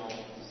original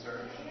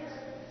search.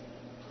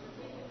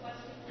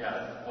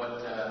 Yeah,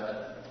 what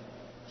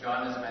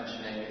John is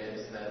mentioning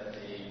is that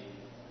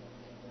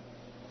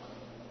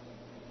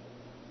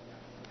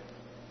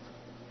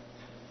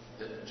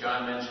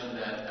John mentioned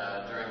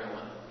that there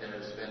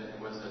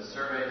was a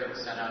survey that was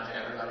sent out to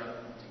everybody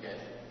to get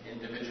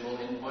individual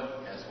input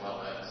as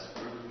well as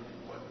group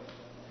input.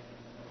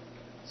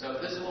 So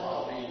this will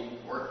all be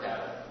worked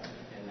out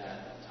in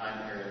that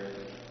time period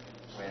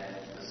when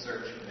the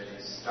search committee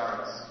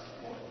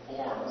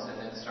forms and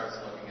then starts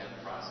looking at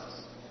the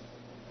process.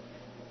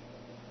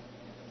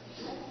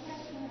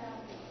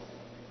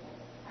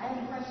 I have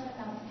a question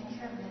about the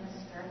interim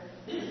minister.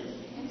 Has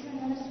the interim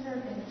minister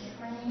been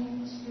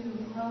trained to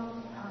help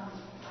our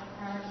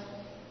parish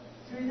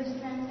through this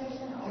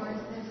transition, or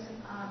is this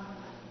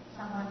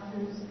someone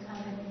who's kind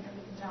of in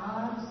between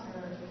jobs,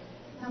 or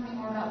tell me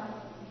more about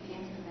the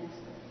interim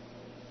minister?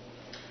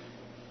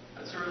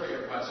 That's a really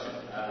good question.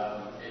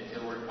 If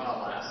you'll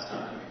recall last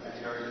time,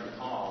 Terry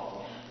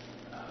McCall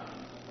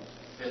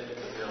fit the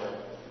bill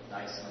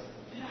nicely,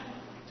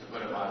 to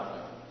put it mildly.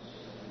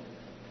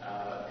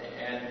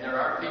 And there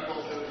are people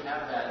who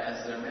have that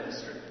as their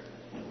ministry,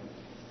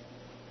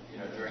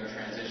 during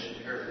transition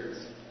periods.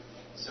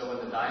 So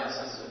when the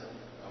diocese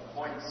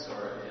appoints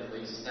or at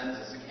least sends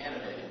us a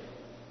candidate,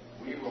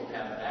 we will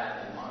have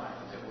that in mind,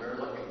 that we're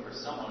looking for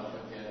someone who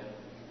can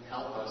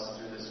help us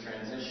through this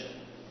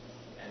transition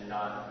and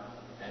not,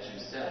 as you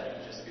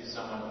said, just be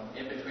someone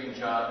in between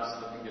jobs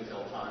looking to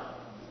fill time.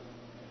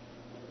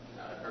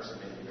 Now, that person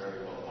may be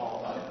very well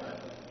qualified, but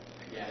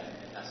again,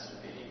 it has to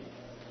be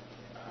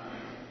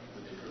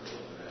with the approval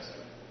of the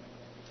minister.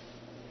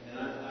 And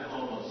I'm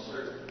almost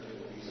certain it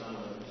will be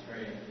someone who's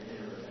trained in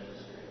interim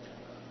ministry.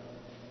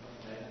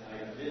 I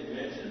did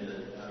mention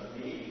that we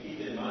need to keep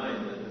in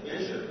mind that the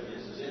bishop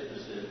is as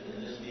interested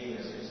in this being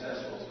a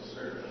successful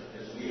search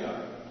as we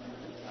are.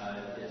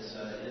 It's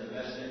in the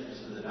best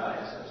interest of the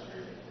diocese,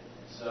 really.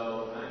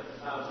 So I'm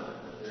confident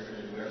that they're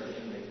going to do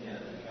everything they can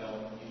to help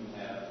you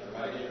have the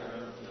right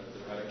interim, the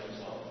right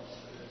consultants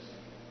for this.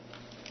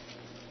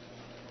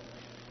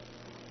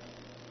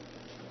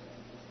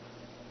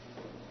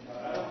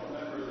 I don't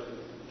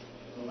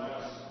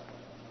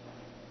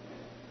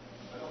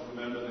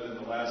remember that in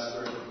the last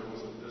search there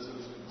was a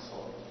business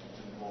consultant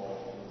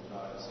involved in the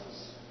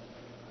diocese.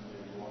 And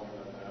maybe longer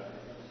than that.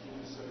 Can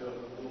you say a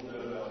little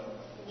bit about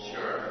the role?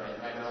 Sure.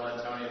 I'm going to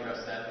let Tony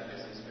address that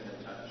because he's been in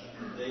touch.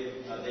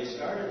 They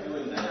started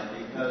doing that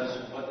because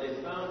what they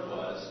found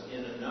was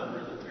in a number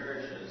of the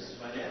parishes,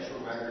 financial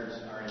records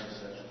are in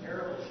such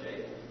terrible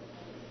shape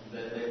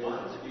that they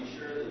wanted to be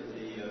sure that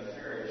the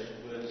parish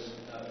was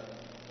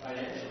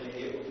financially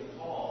able to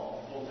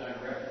call a full-time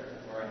rector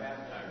or a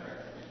half-time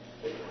rector.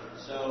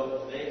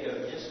 So they have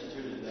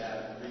instituted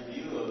that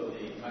review of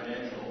the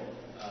financial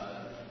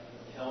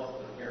health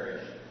of the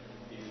parish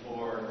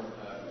before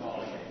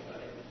calling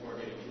anybody, before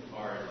getting too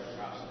far into the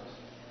process.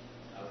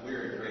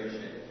 We're in great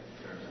shape in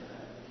terms of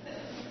that.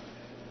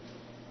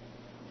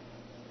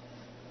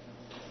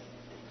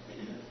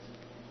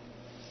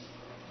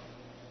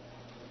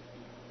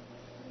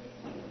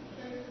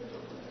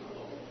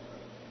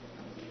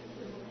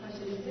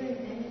 Is there an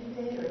end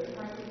date or a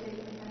target date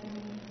for having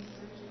the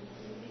search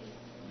completed?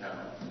 No.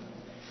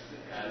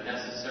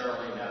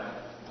 Necessarily no.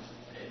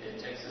 It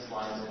takes as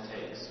long as it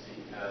takes,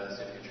 because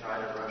if you try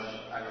to rush,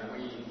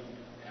 we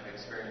have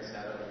experienced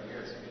that over the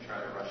years. If you try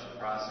to rush the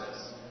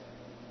process,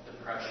 the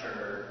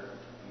pressure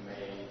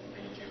may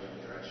lead you in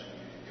a direction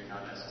you're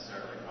not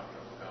necessarily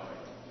comfortable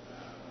going.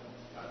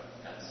 But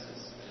that's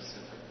just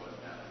simply put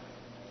that.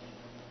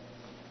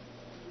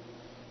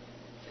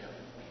 Yeah.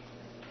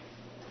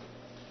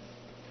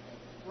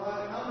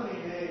 Ron, how many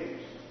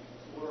names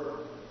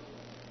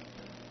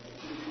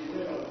did you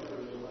widow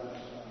through the last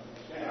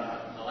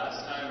time? The last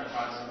time,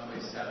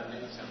 approximately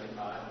 70,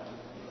 75.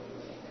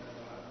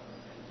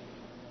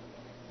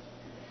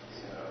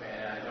 So,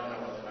 and I don't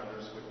know what the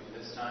numbers would be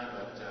this time,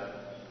 but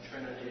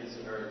Trinity is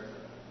a very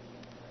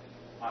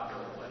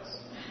popular place.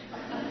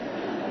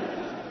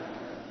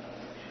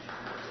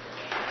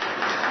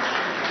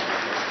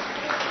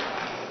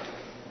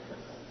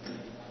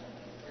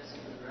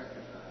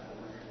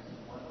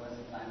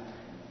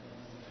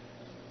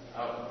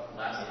 Oh,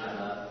 last time?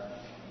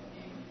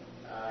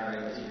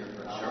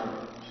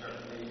 Sure.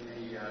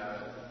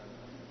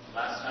 The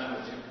last time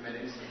with two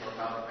committees, the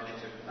profile committee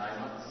took 9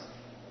 months.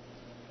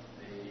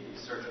 The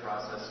search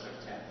process took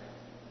 10.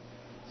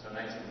 So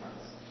 19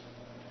 months.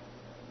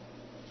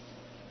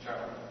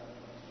 Charlie?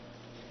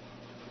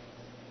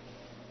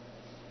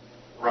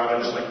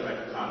 would just like to make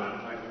a comment.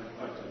 I'd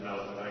like to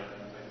note that I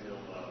feel,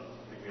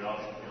 we all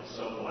feel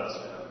so blessed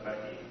to have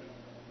Becky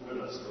with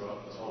us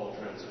throughout this whole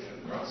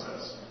transition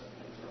process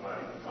and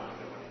providing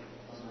continuity.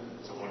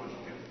 It's a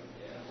wonderful gift.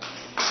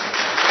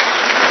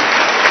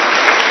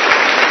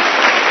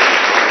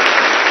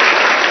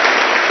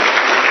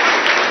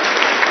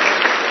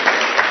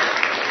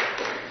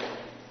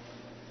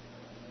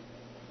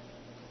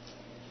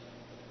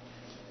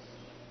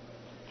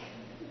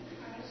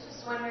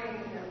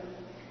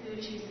 Who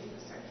chooses the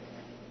search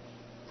committee?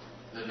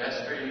 The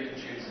vestry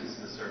chooses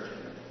the search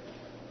committee.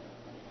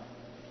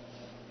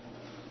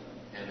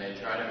 And they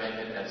try to make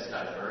it as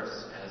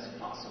diverse as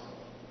possible.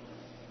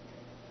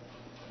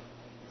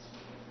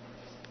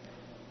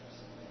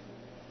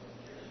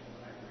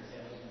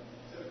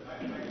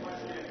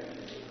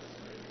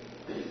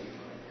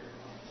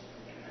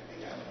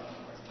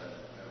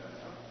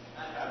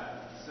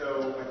 So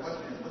my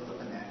question is, what's the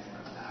financial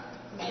impact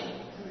to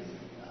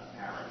the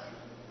parish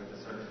with the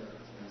search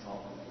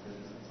consultant,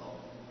 business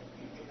consultant?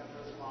 Do you pick up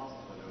those costs,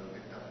 or those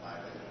picked up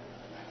by the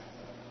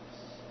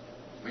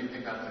We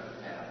pick up the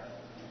tab.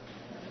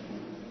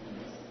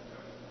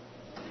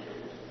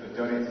 So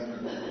donates.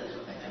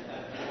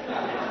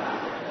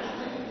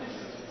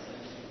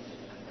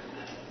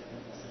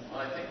 Well,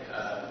 I think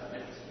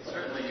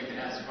certainly you can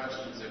ask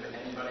questions of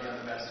anybody on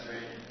the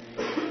vestry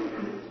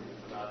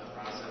about the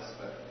process,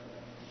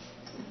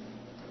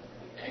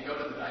 and go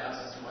to the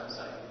diocesan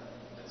website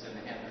that's in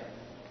the handout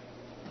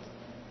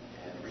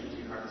and read to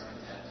your heart's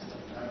content.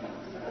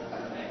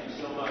 Thank you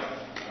so much.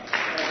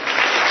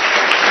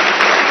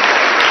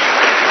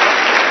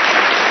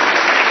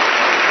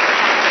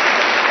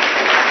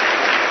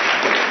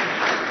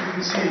 You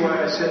can see why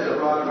I said that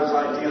Rod was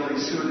ideally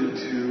suited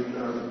to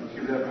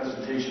give that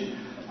presentation.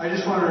 I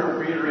just want to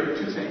reiterate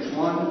two things.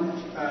 One,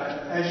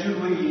 as you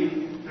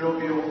leave,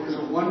 there's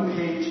a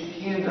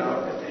one-page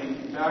handout at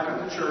the back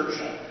of the church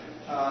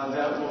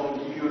that will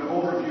give you an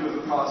overview of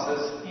the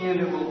process, and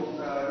it will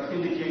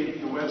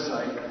indicate the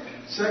website.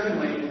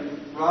 Secondly,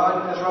 as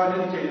Rod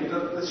indicated,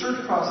 the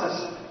search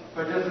process,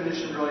 by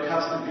definition, really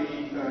has to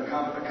be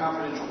a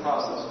confidential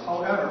process.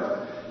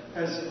 However,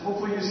 as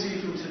hopefully you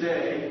see from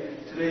today's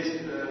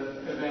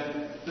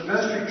event, the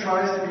vestry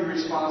tries to be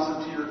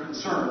responsive to your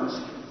concerns,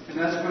 and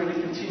that's going to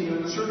continue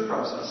in the search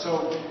process.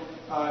 So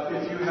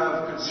if you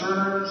have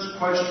concerns,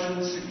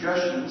 questions,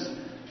 suggestions,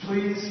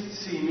 please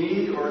see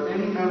me or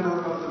any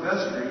member of the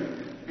vestry,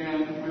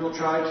 and we will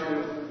try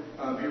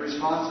to be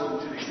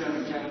responsive to the extent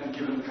we can,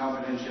 given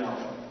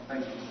confidentiality.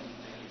 Thank you.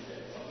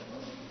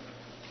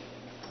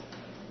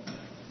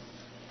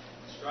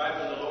 Ascribe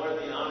to the Lord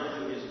the honor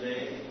to his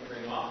name,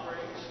 bring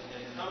offerings,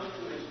 and come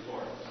to his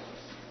courts.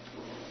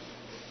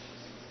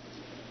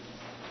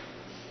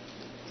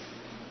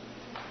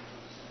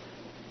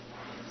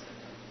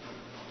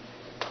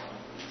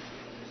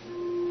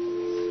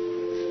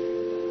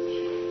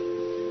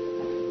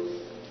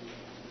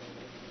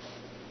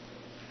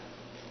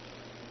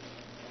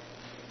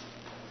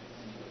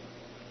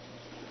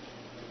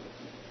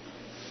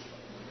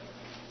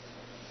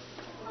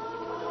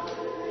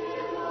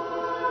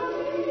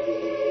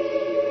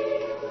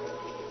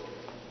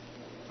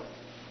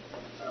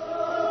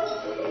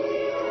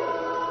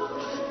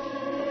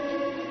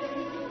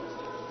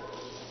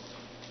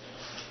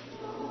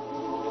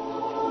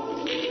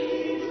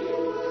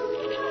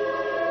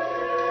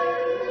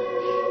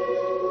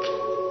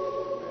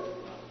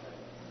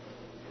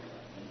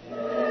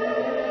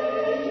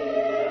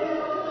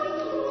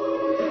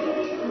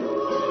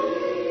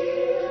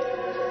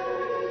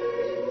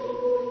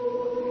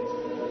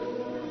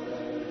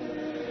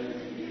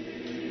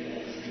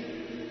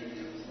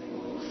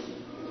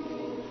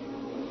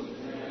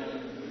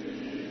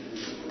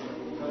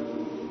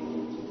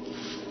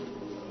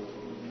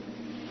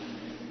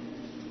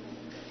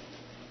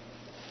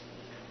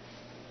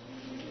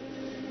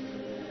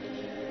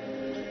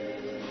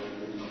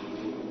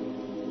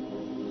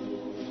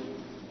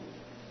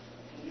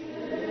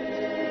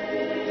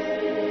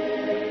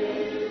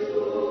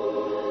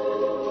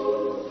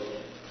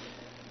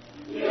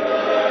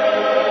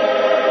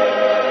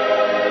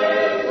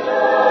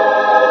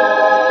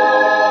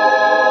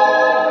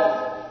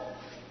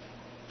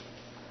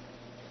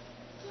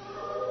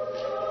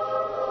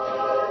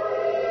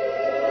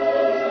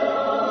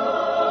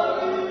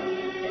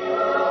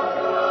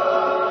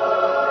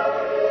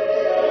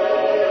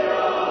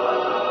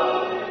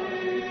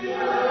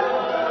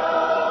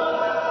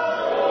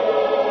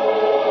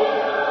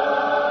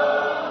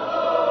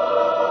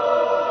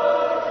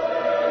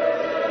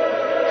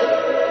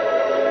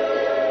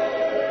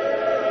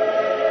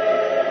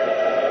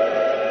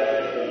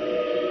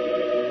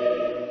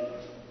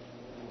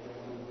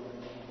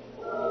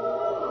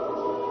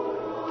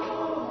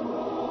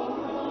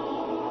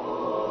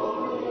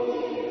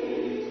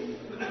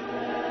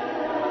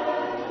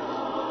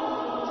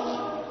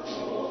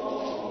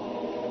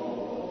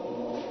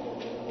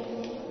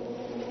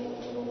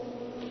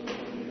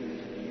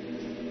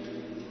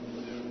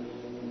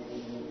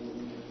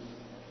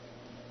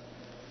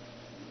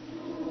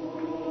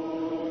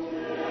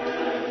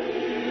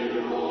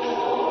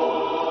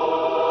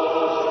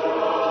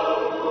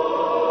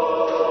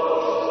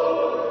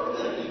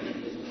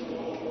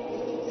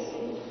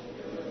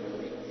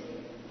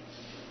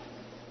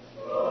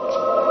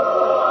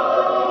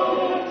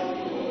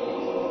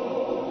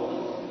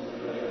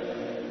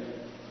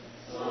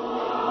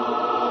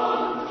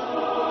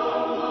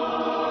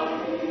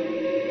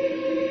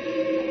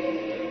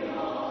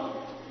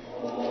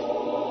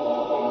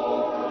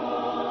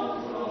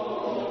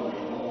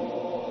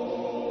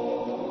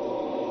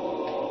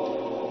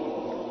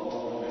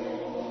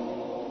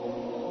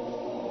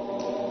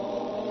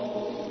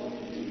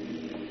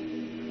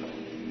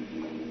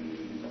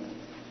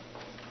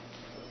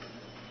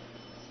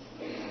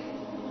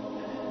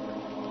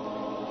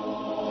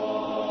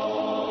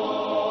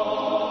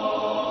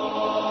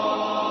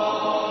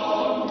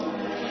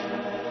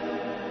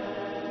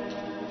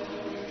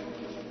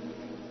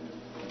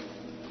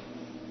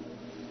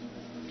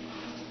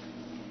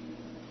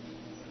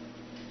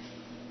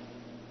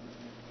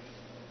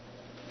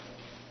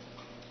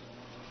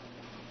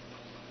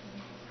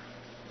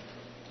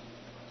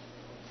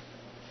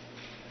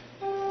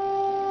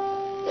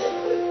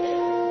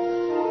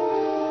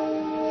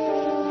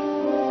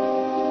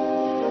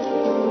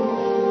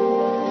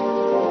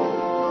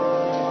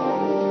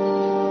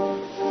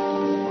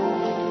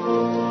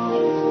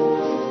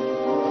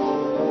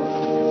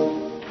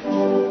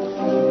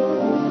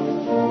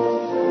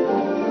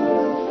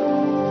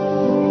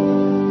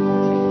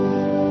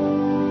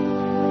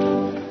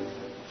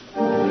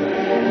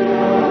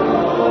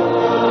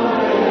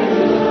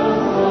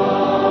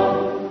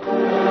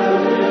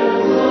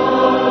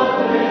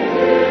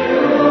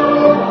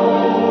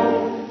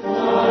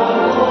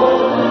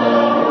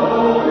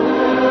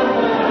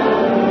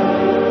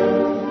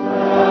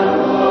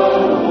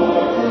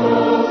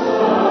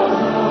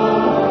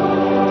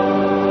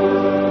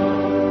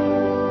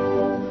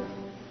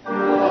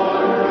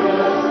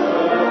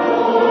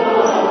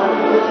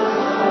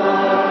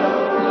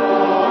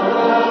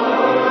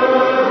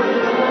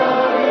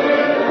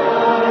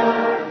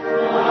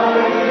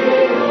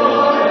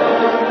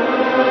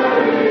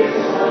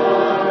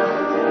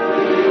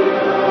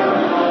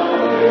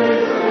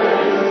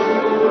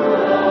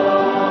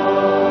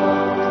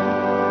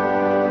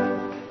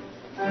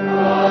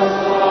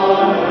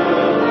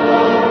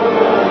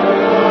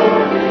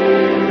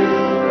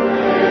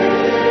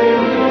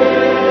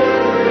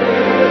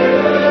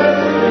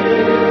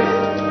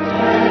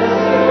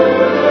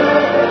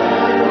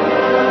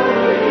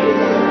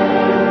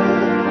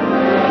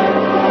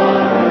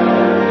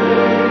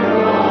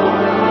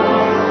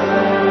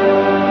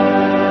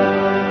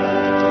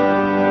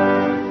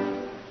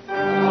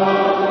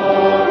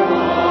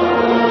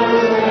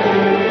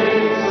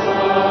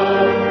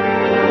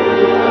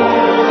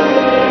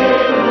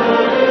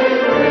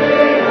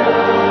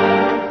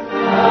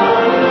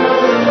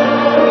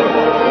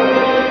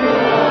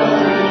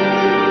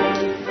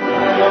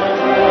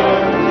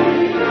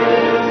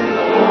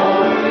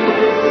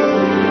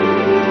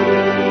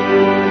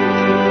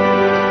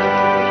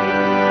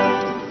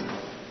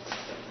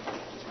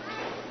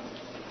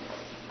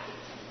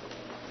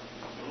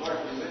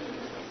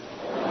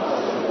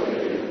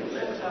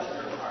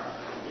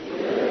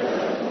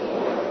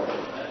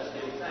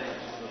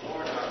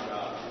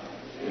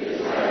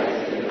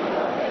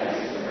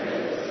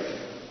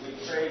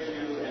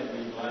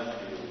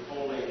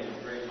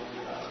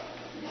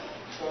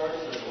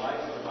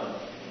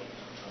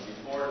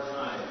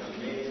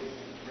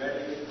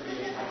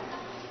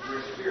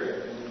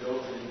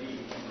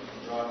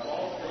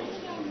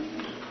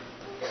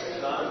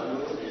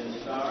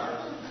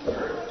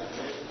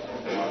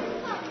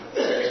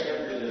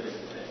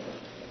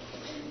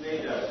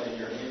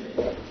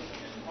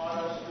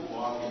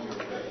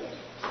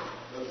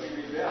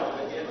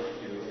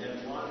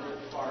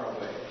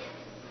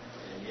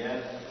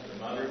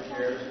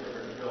 cares for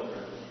her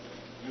children,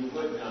 you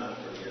would not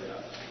forget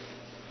us.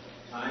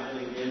 Time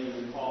and again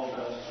you called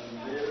us to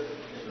live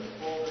in the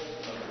fullness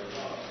of your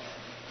love.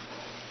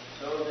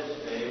 So this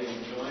day we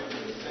join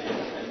with the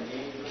saints and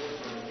angels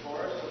in the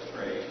chorus of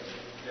praise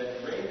that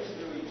rings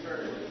through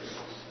eternity,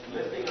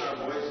 lifting our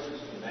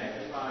voices to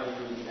magnify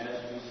you as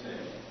we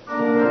sing.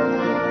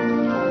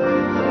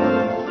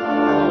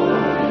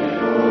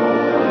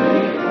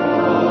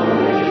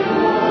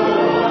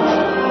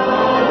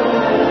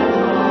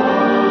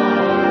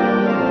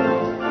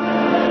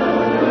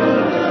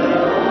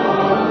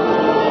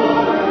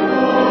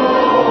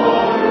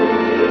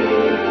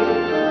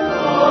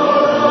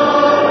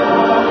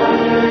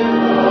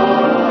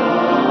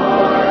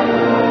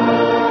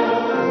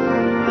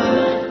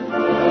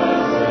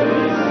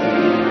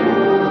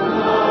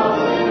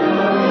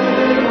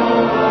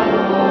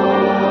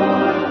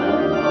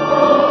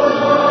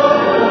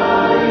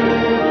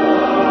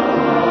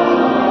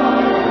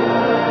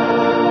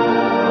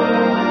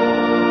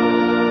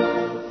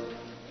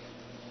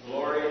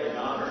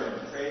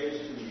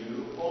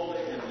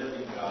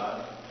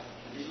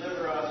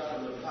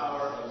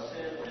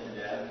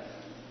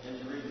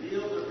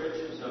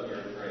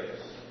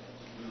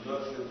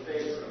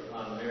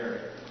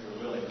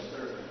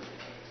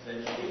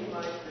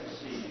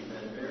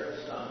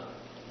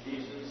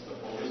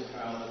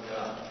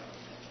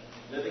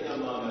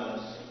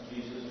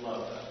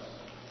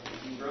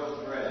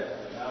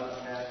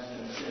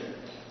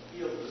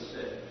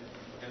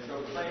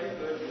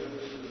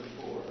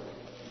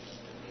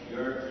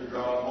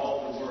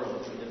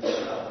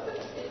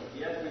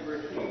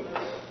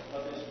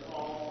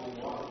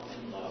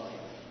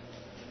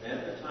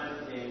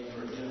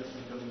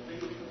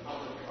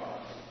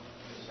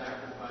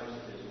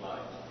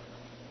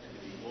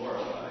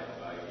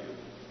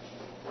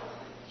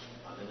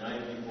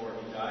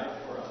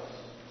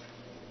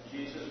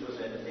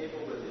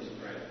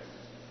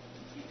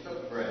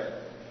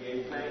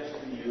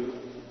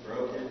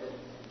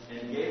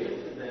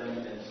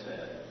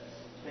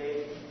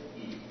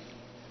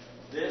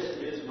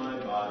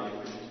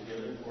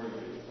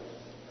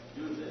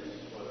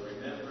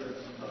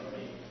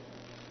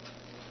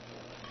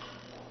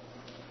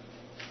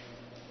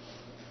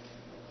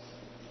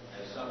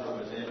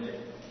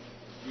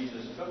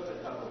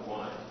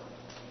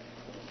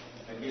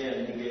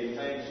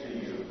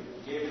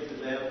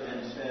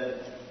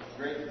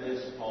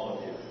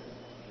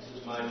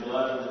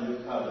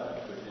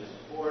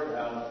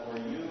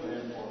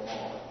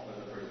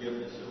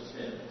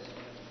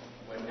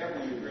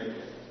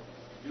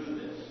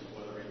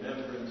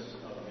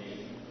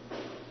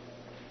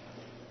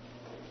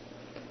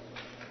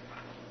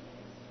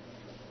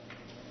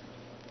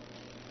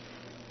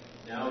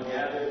 Now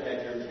gathered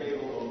at your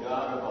table, O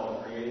God of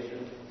all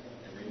creation,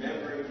 and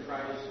remembering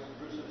Christ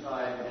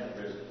crucified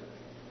and risen,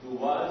 who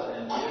was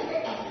and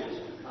is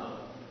to come,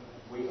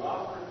 we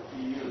offer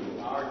to you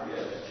our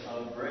gifts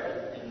of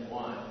bread and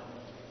wine,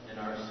 and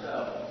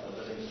ourselves a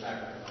living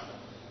sacrifice.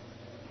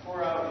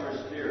 Pour out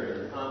your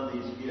Spirit upon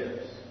these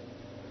gifts,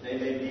 that they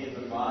may be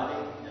the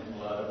body and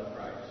blood of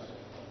Christ.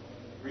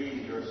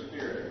 Breathe your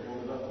Spirit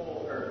over the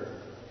whole earth,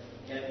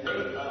 and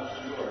make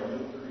us your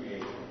new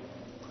creation,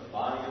 the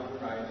body of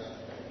Christ,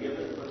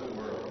 given for the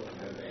world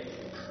to have made.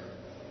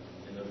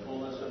 In the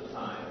fullness of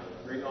time,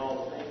 bring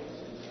all things.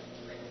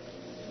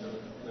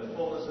 In the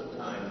fullness of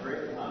time,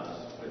 bring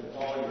us with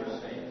all your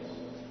saints,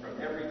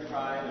 from every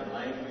tribe and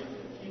language,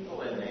 and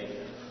people and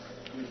nation,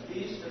 to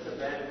feast at the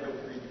banquet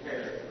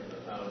prepared from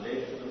the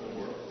foundation of the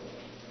world.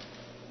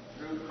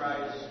 Through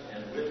Christ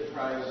and with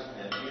Christ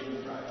and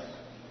in Christ,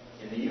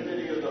 in the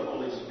unity of the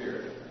Holy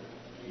Spirit,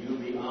 to you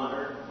be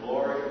honor,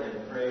 glory,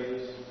 and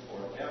praise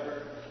for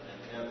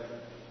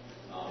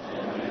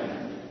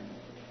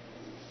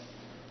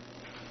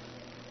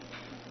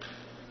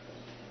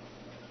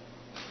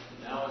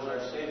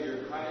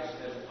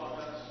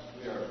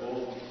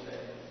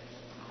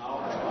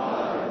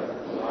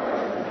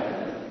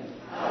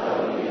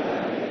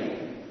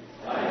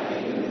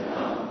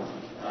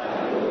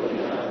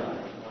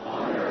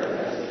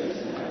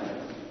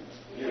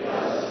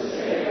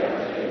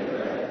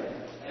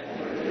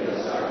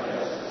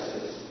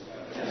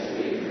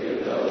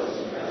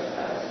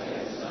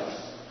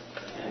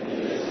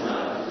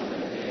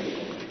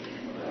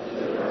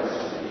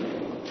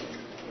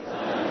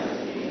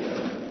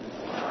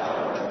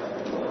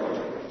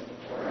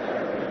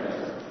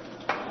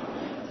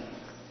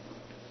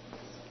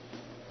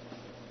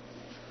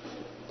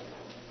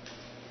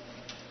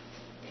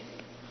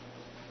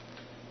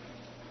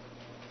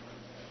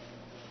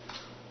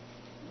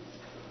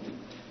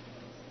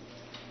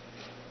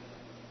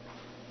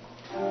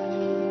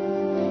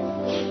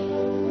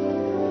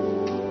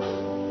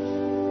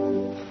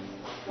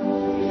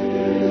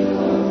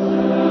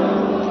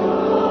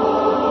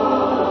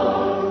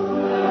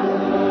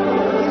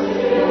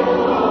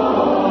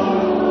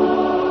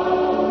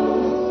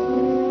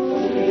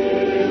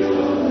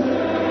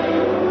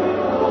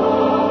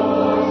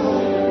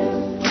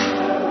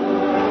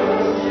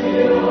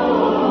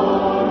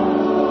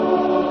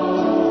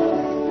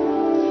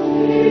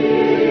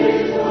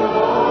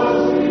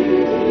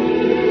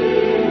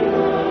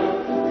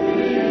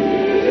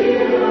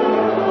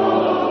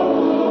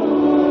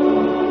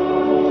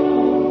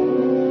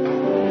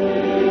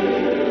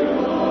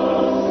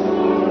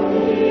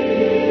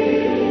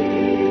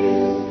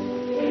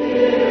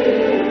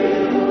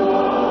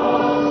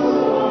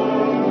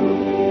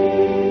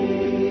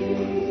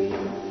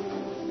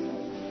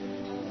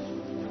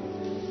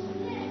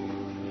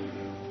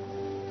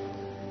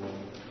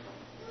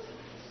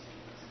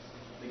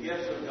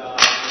gifts of God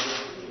and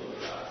the people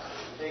of God.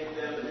 Take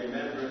them in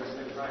remembrance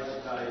that Christ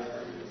died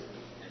for you.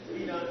 And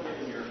feed on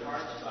him in your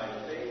hearts by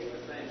faith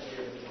and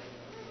thanksgiving.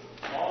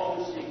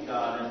 All who seek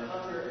God and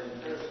hunger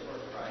and thirst for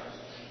Christ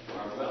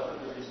are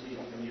welcome to receive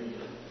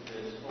communion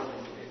this holy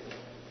table.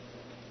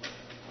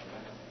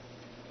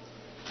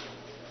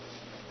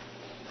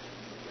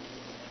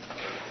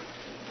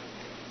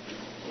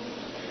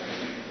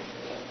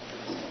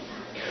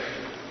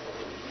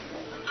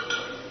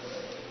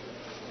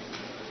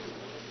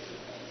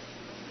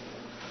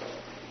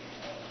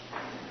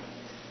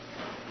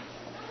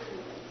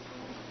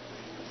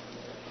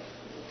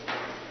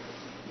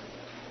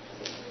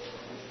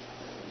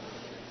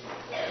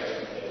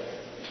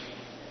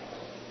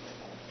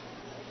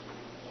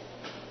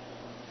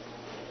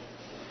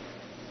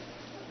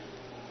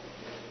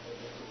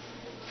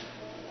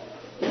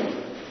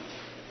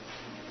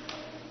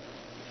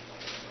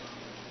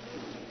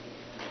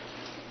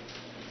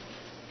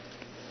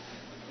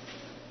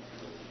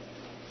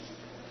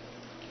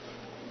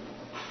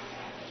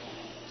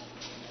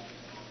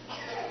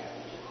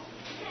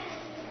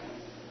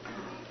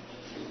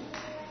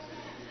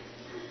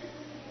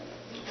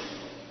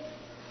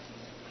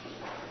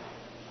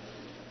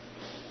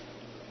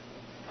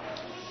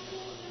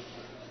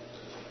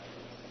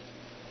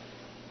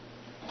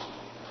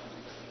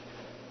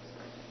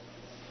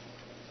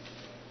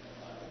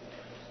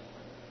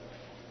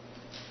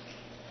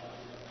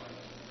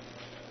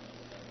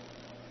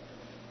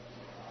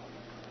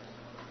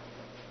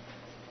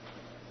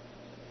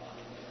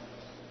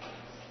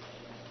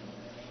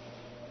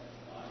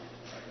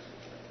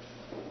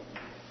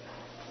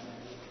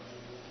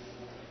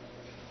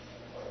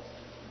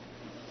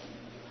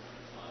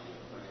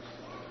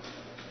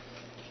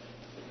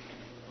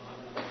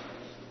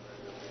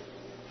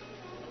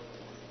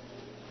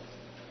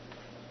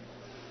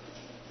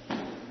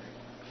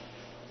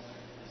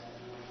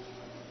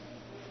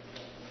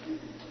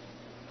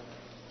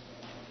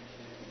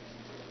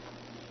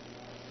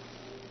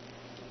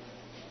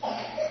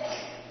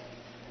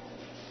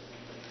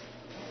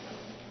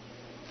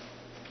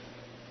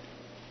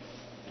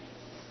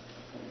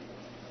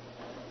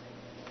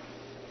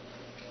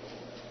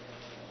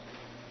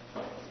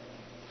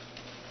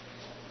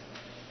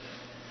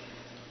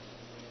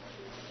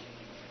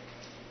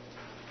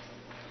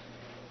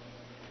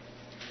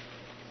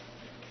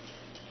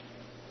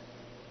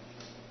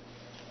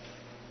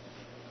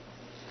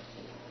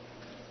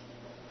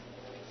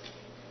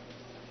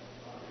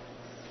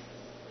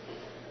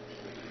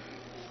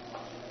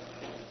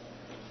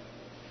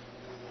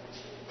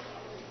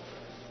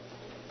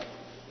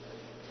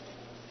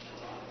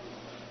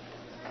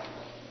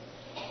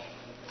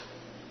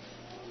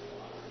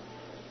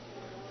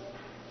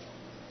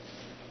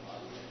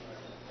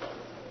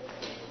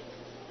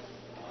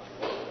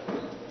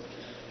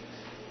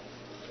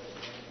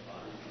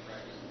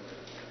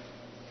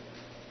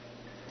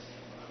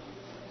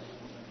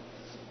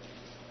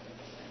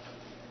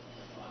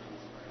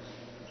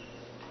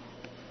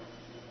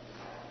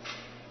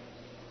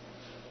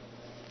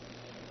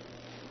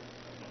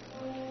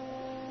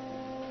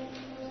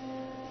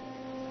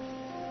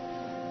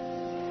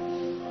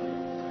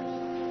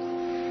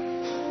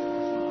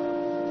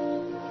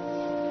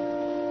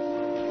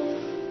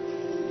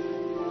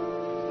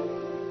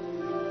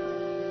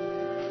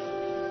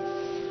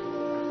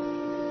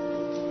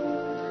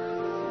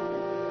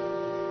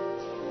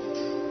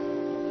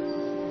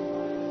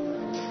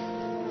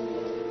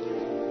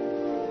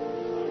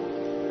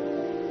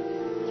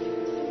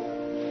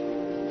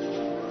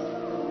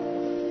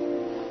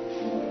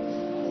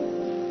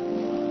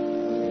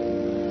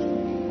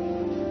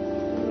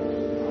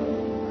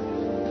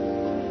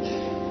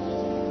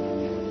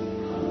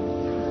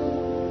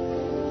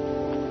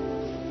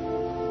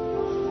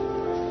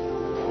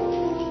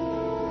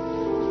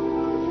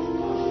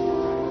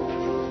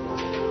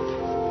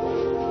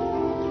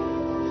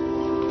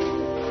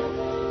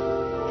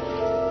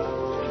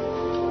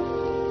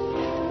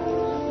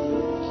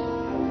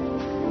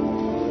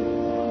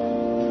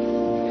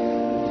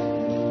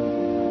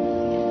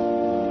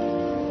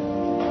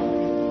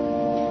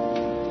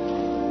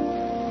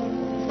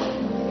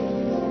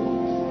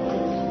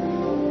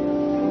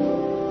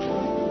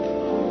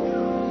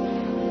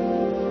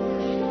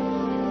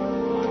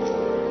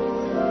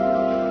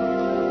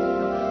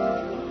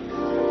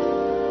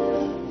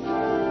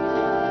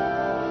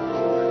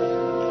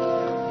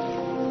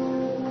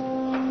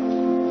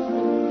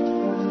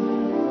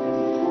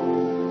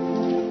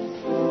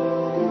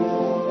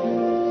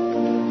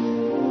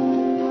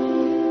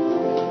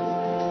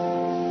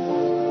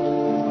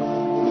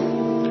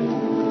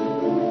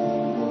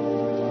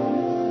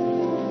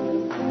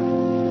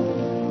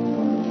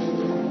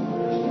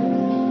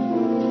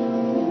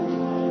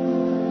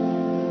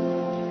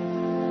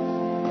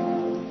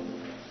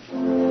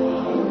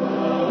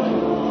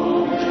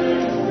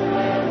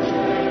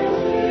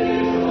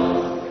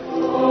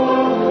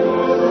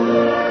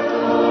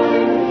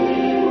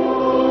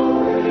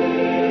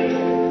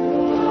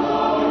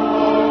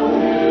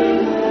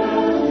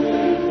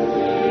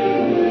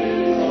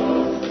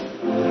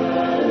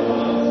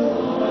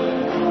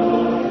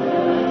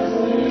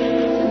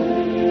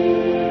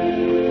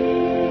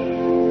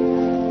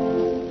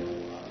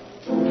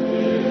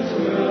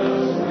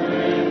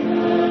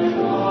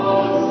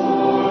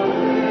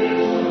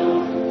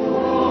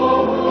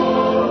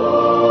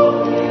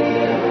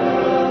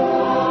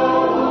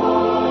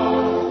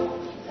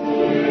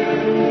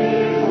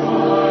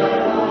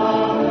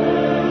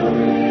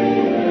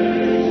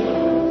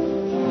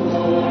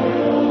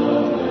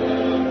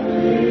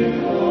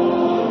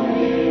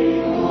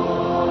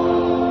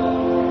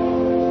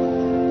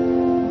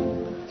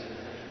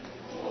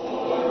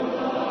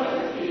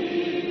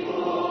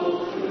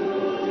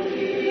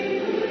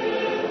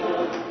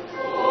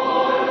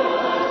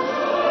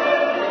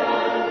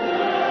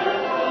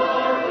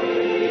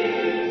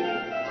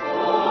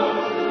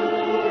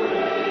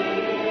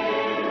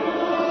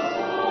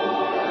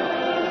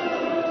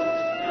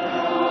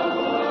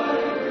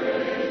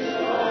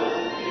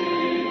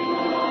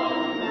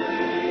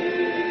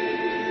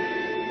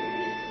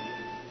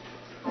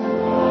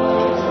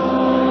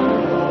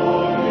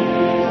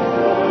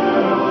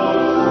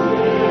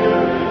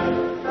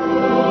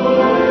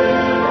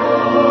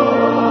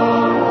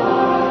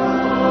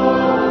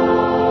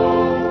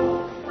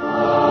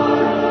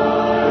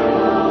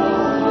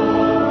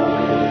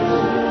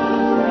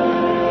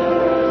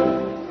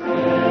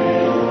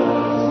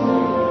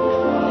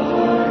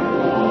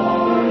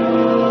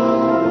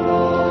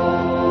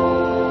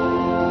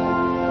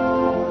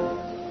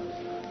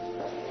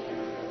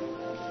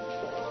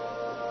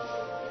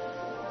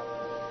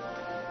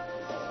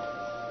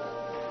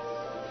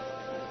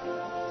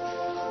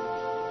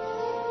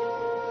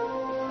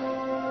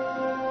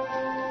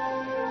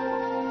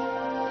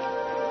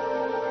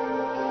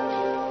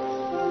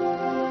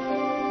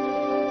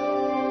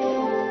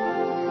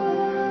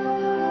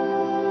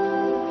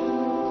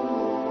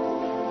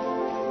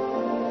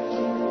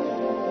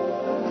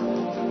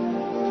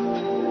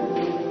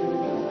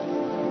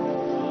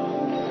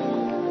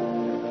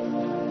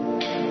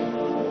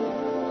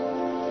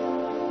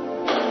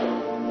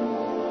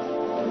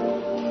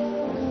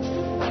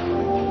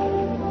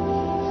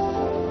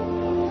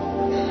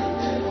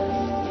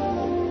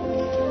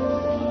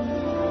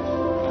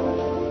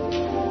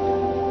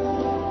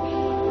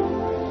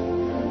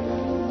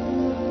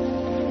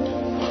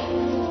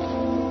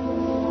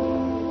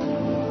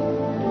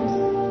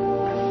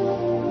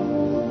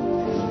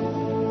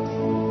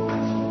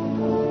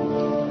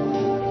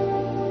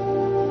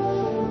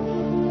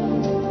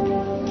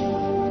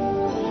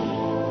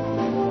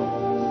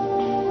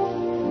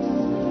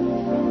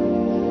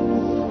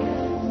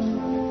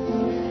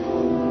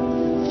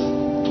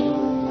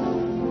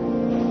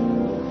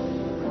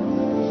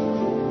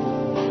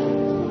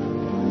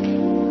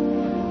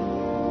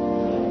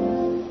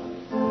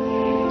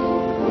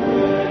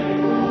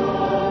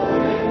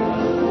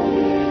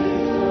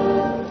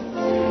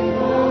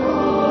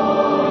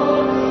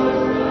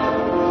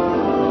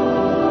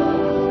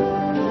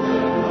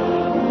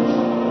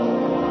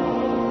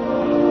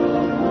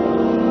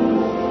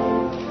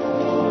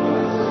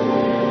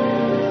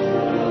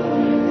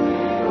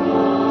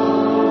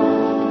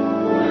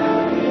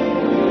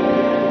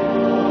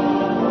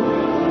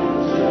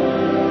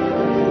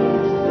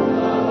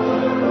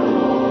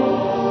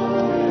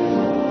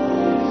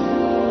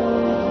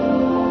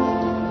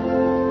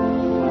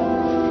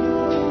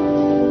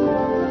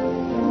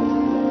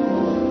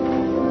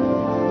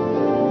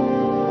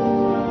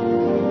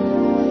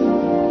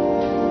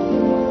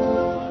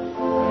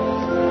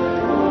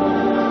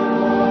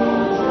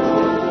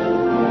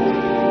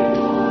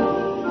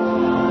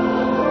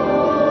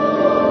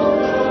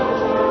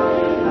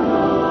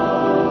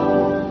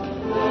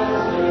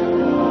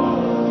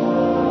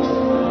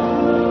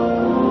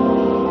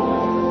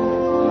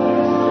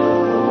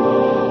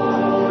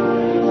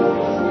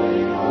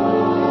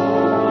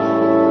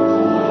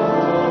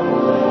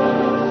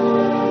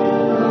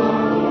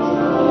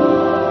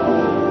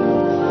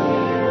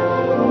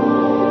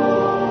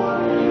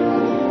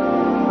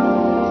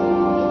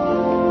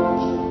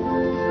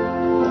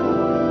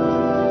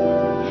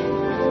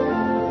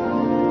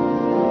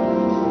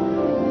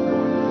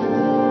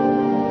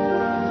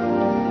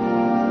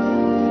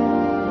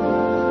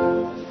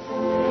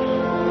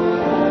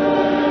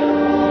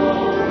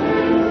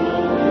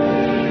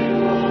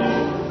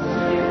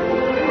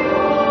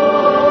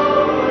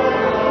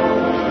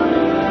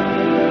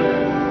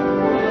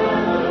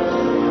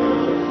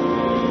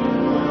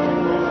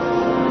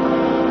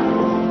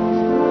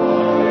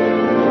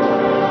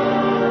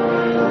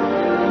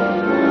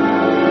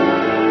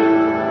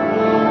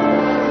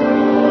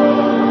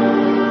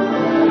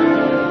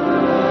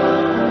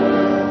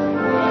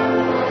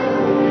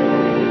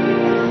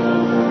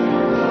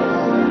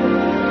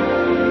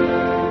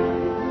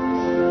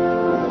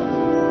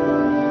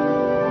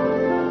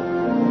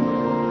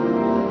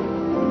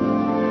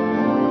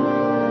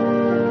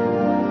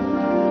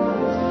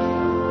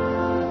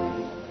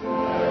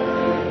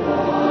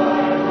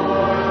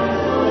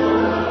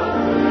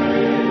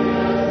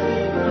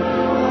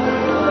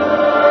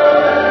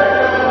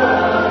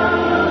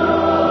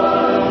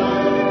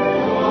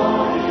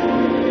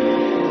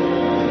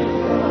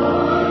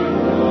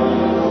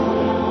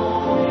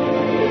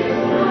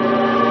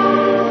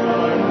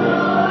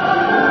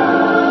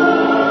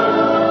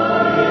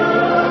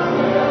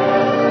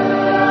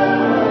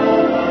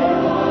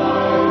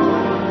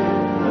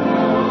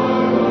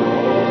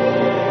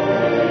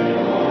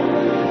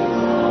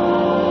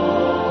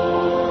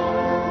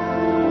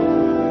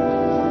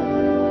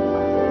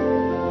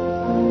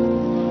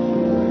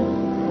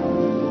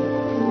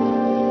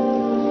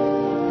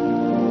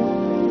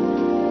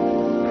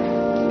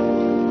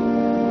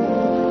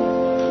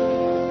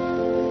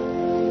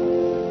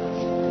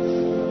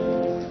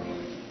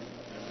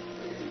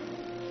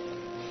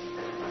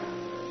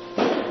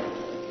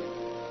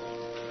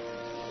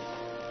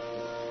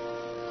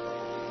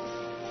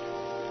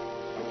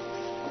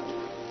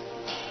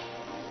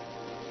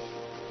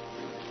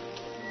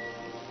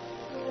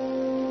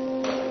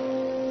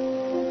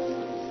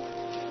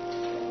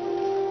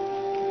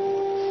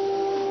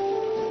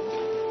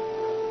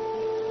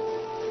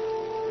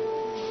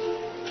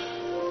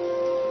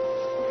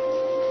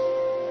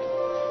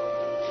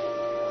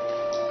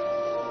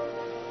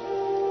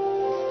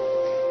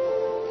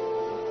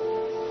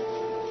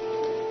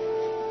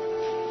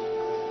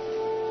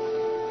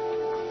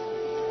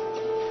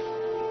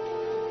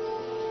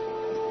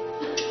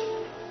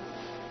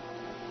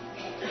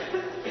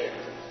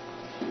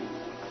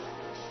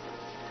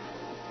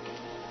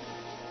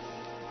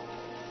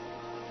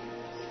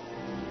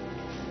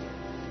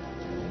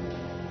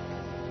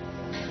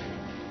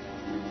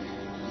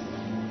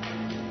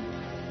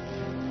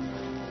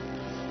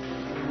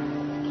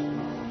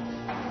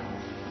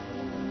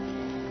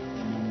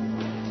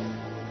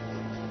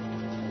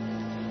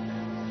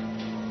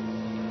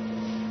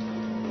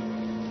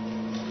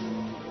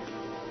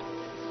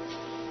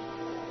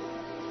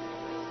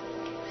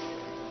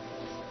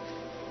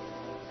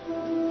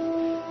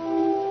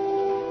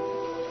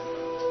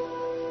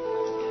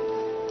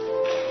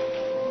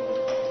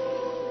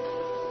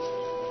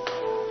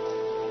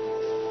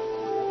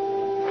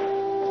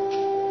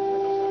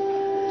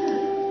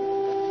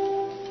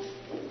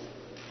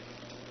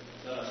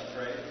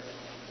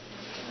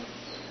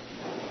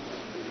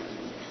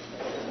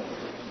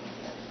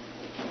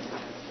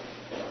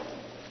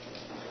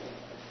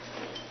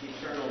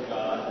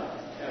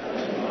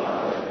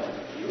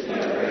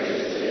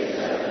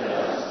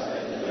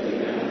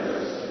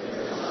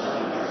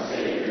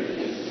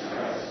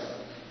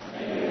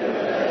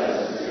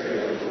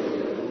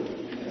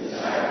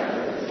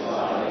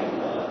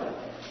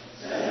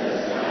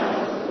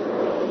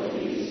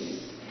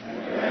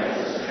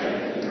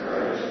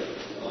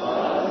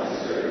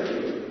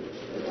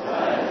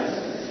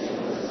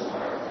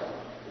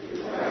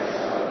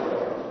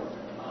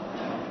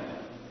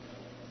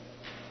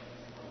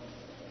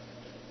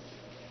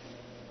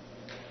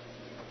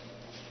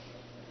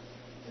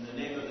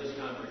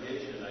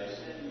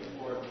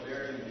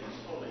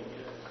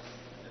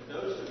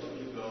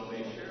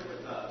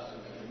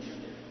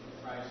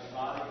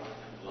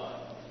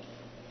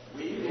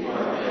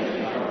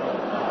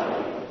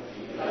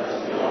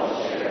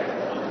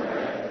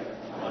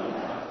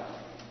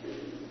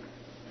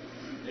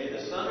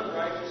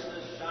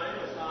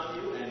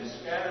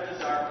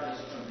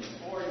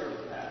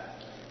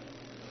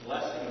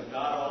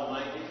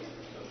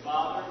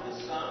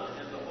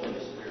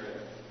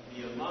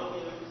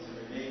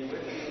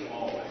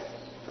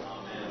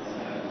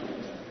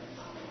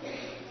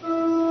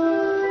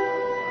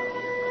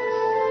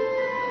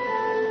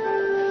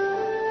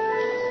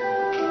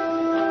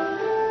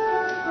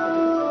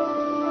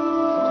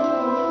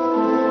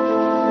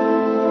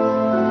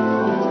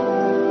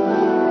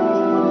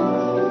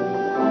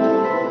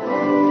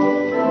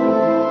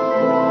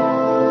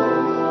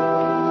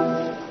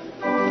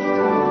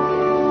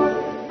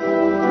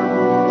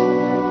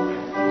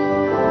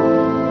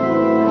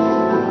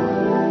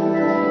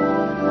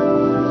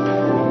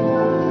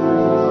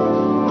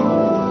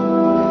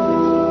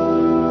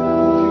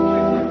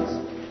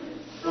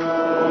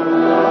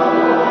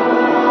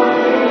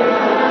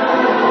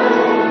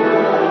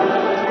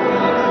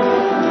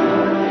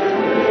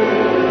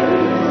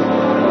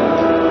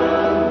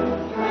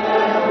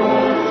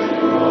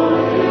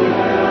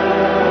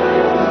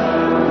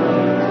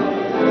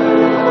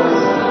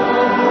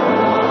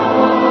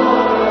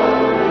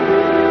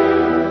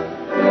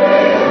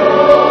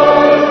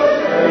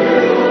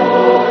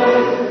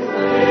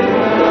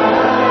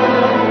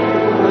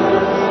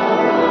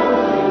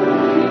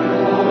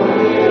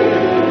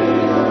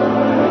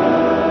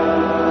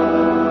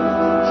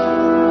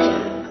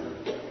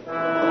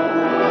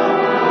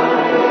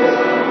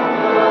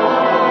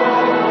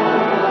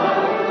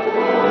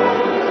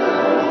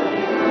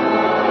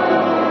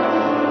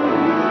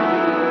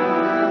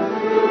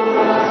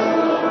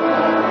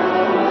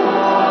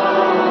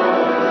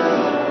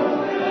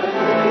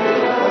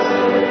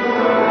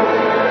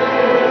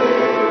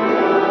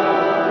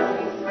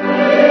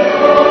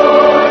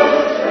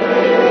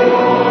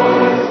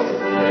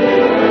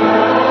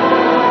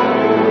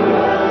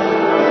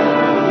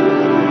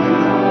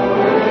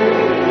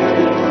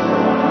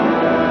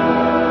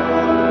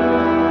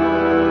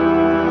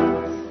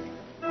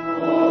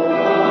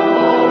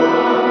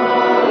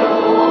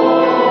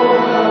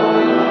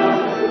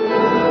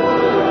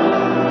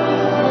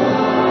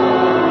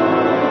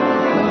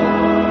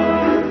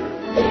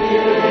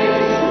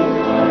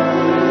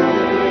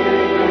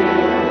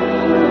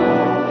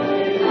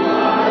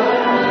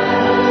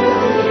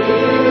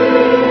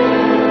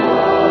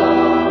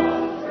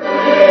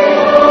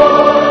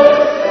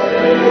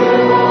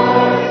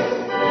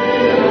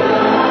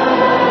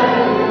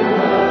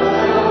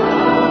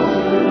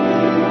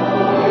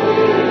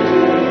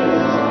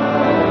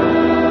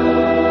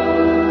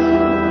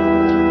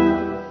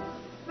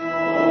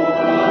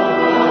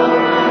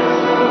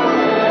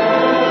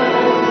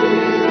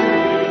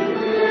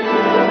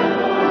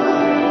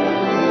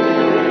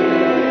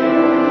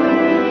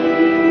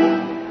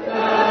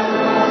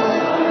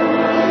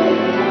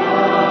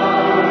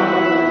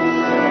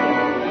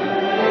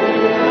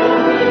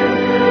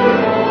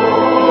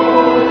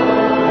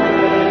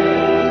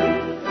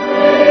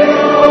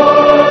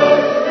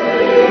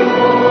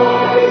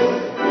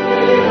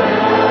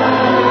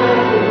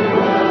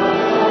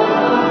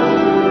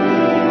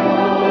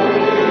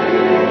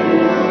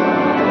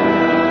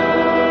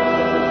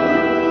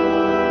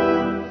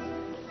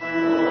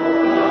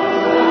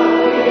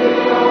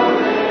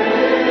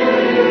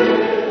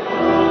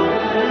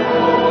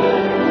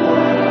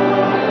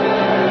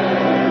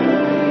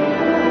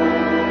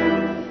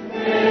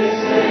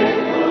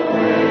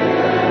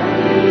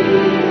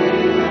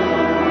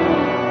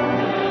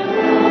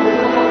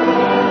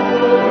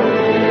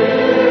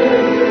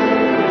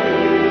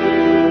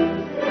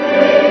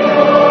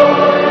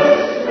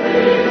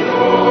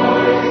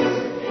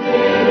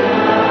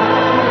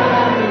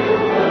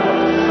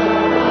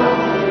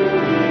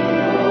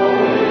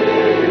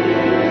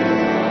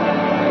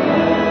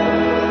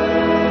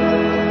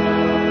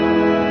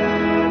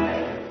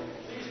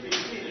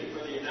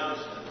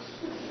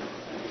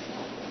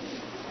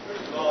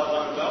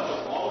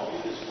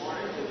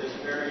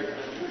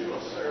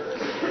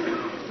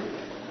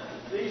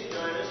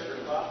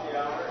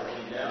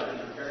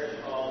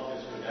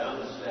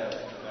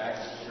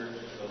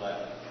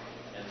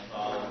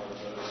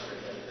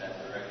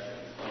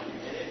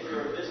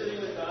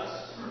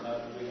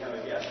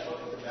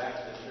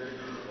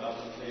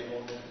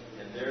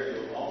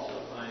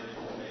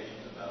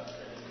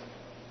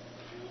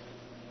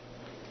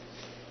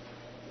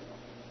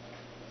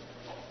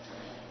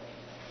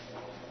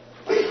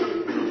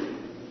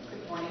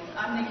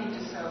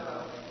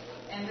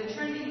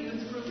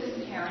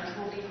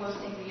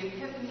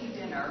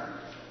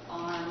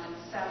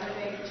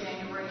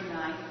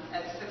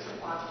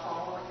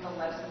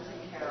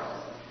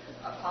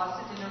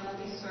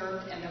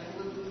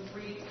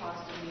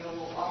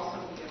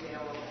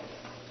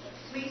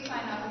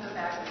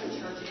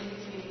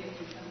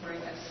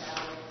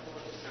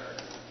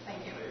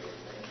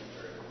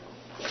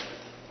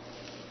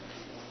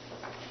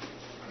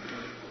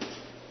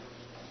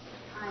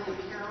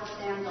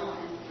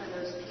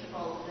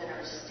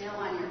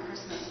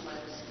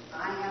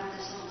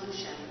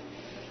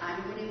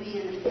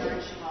 the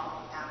Parish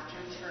Hall after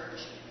church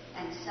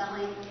and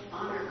selling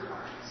honor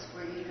cards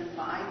where you can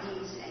buy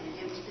these and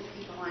give to the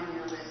people on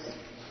your list.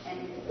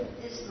 And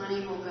this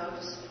money will go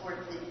to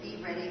support the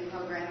Be Ready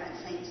program at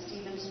St.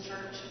 Stephen's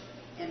Church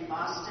in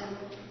Boston,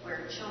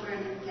 where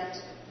children get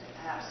to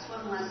have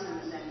swim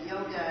lessons and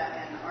yoga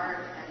and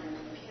art and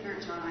computer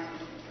time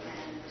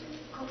and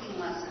cooking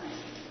lessons.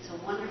 It's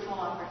a wonderful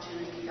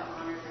opportunity to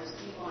honor those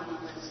people on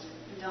the list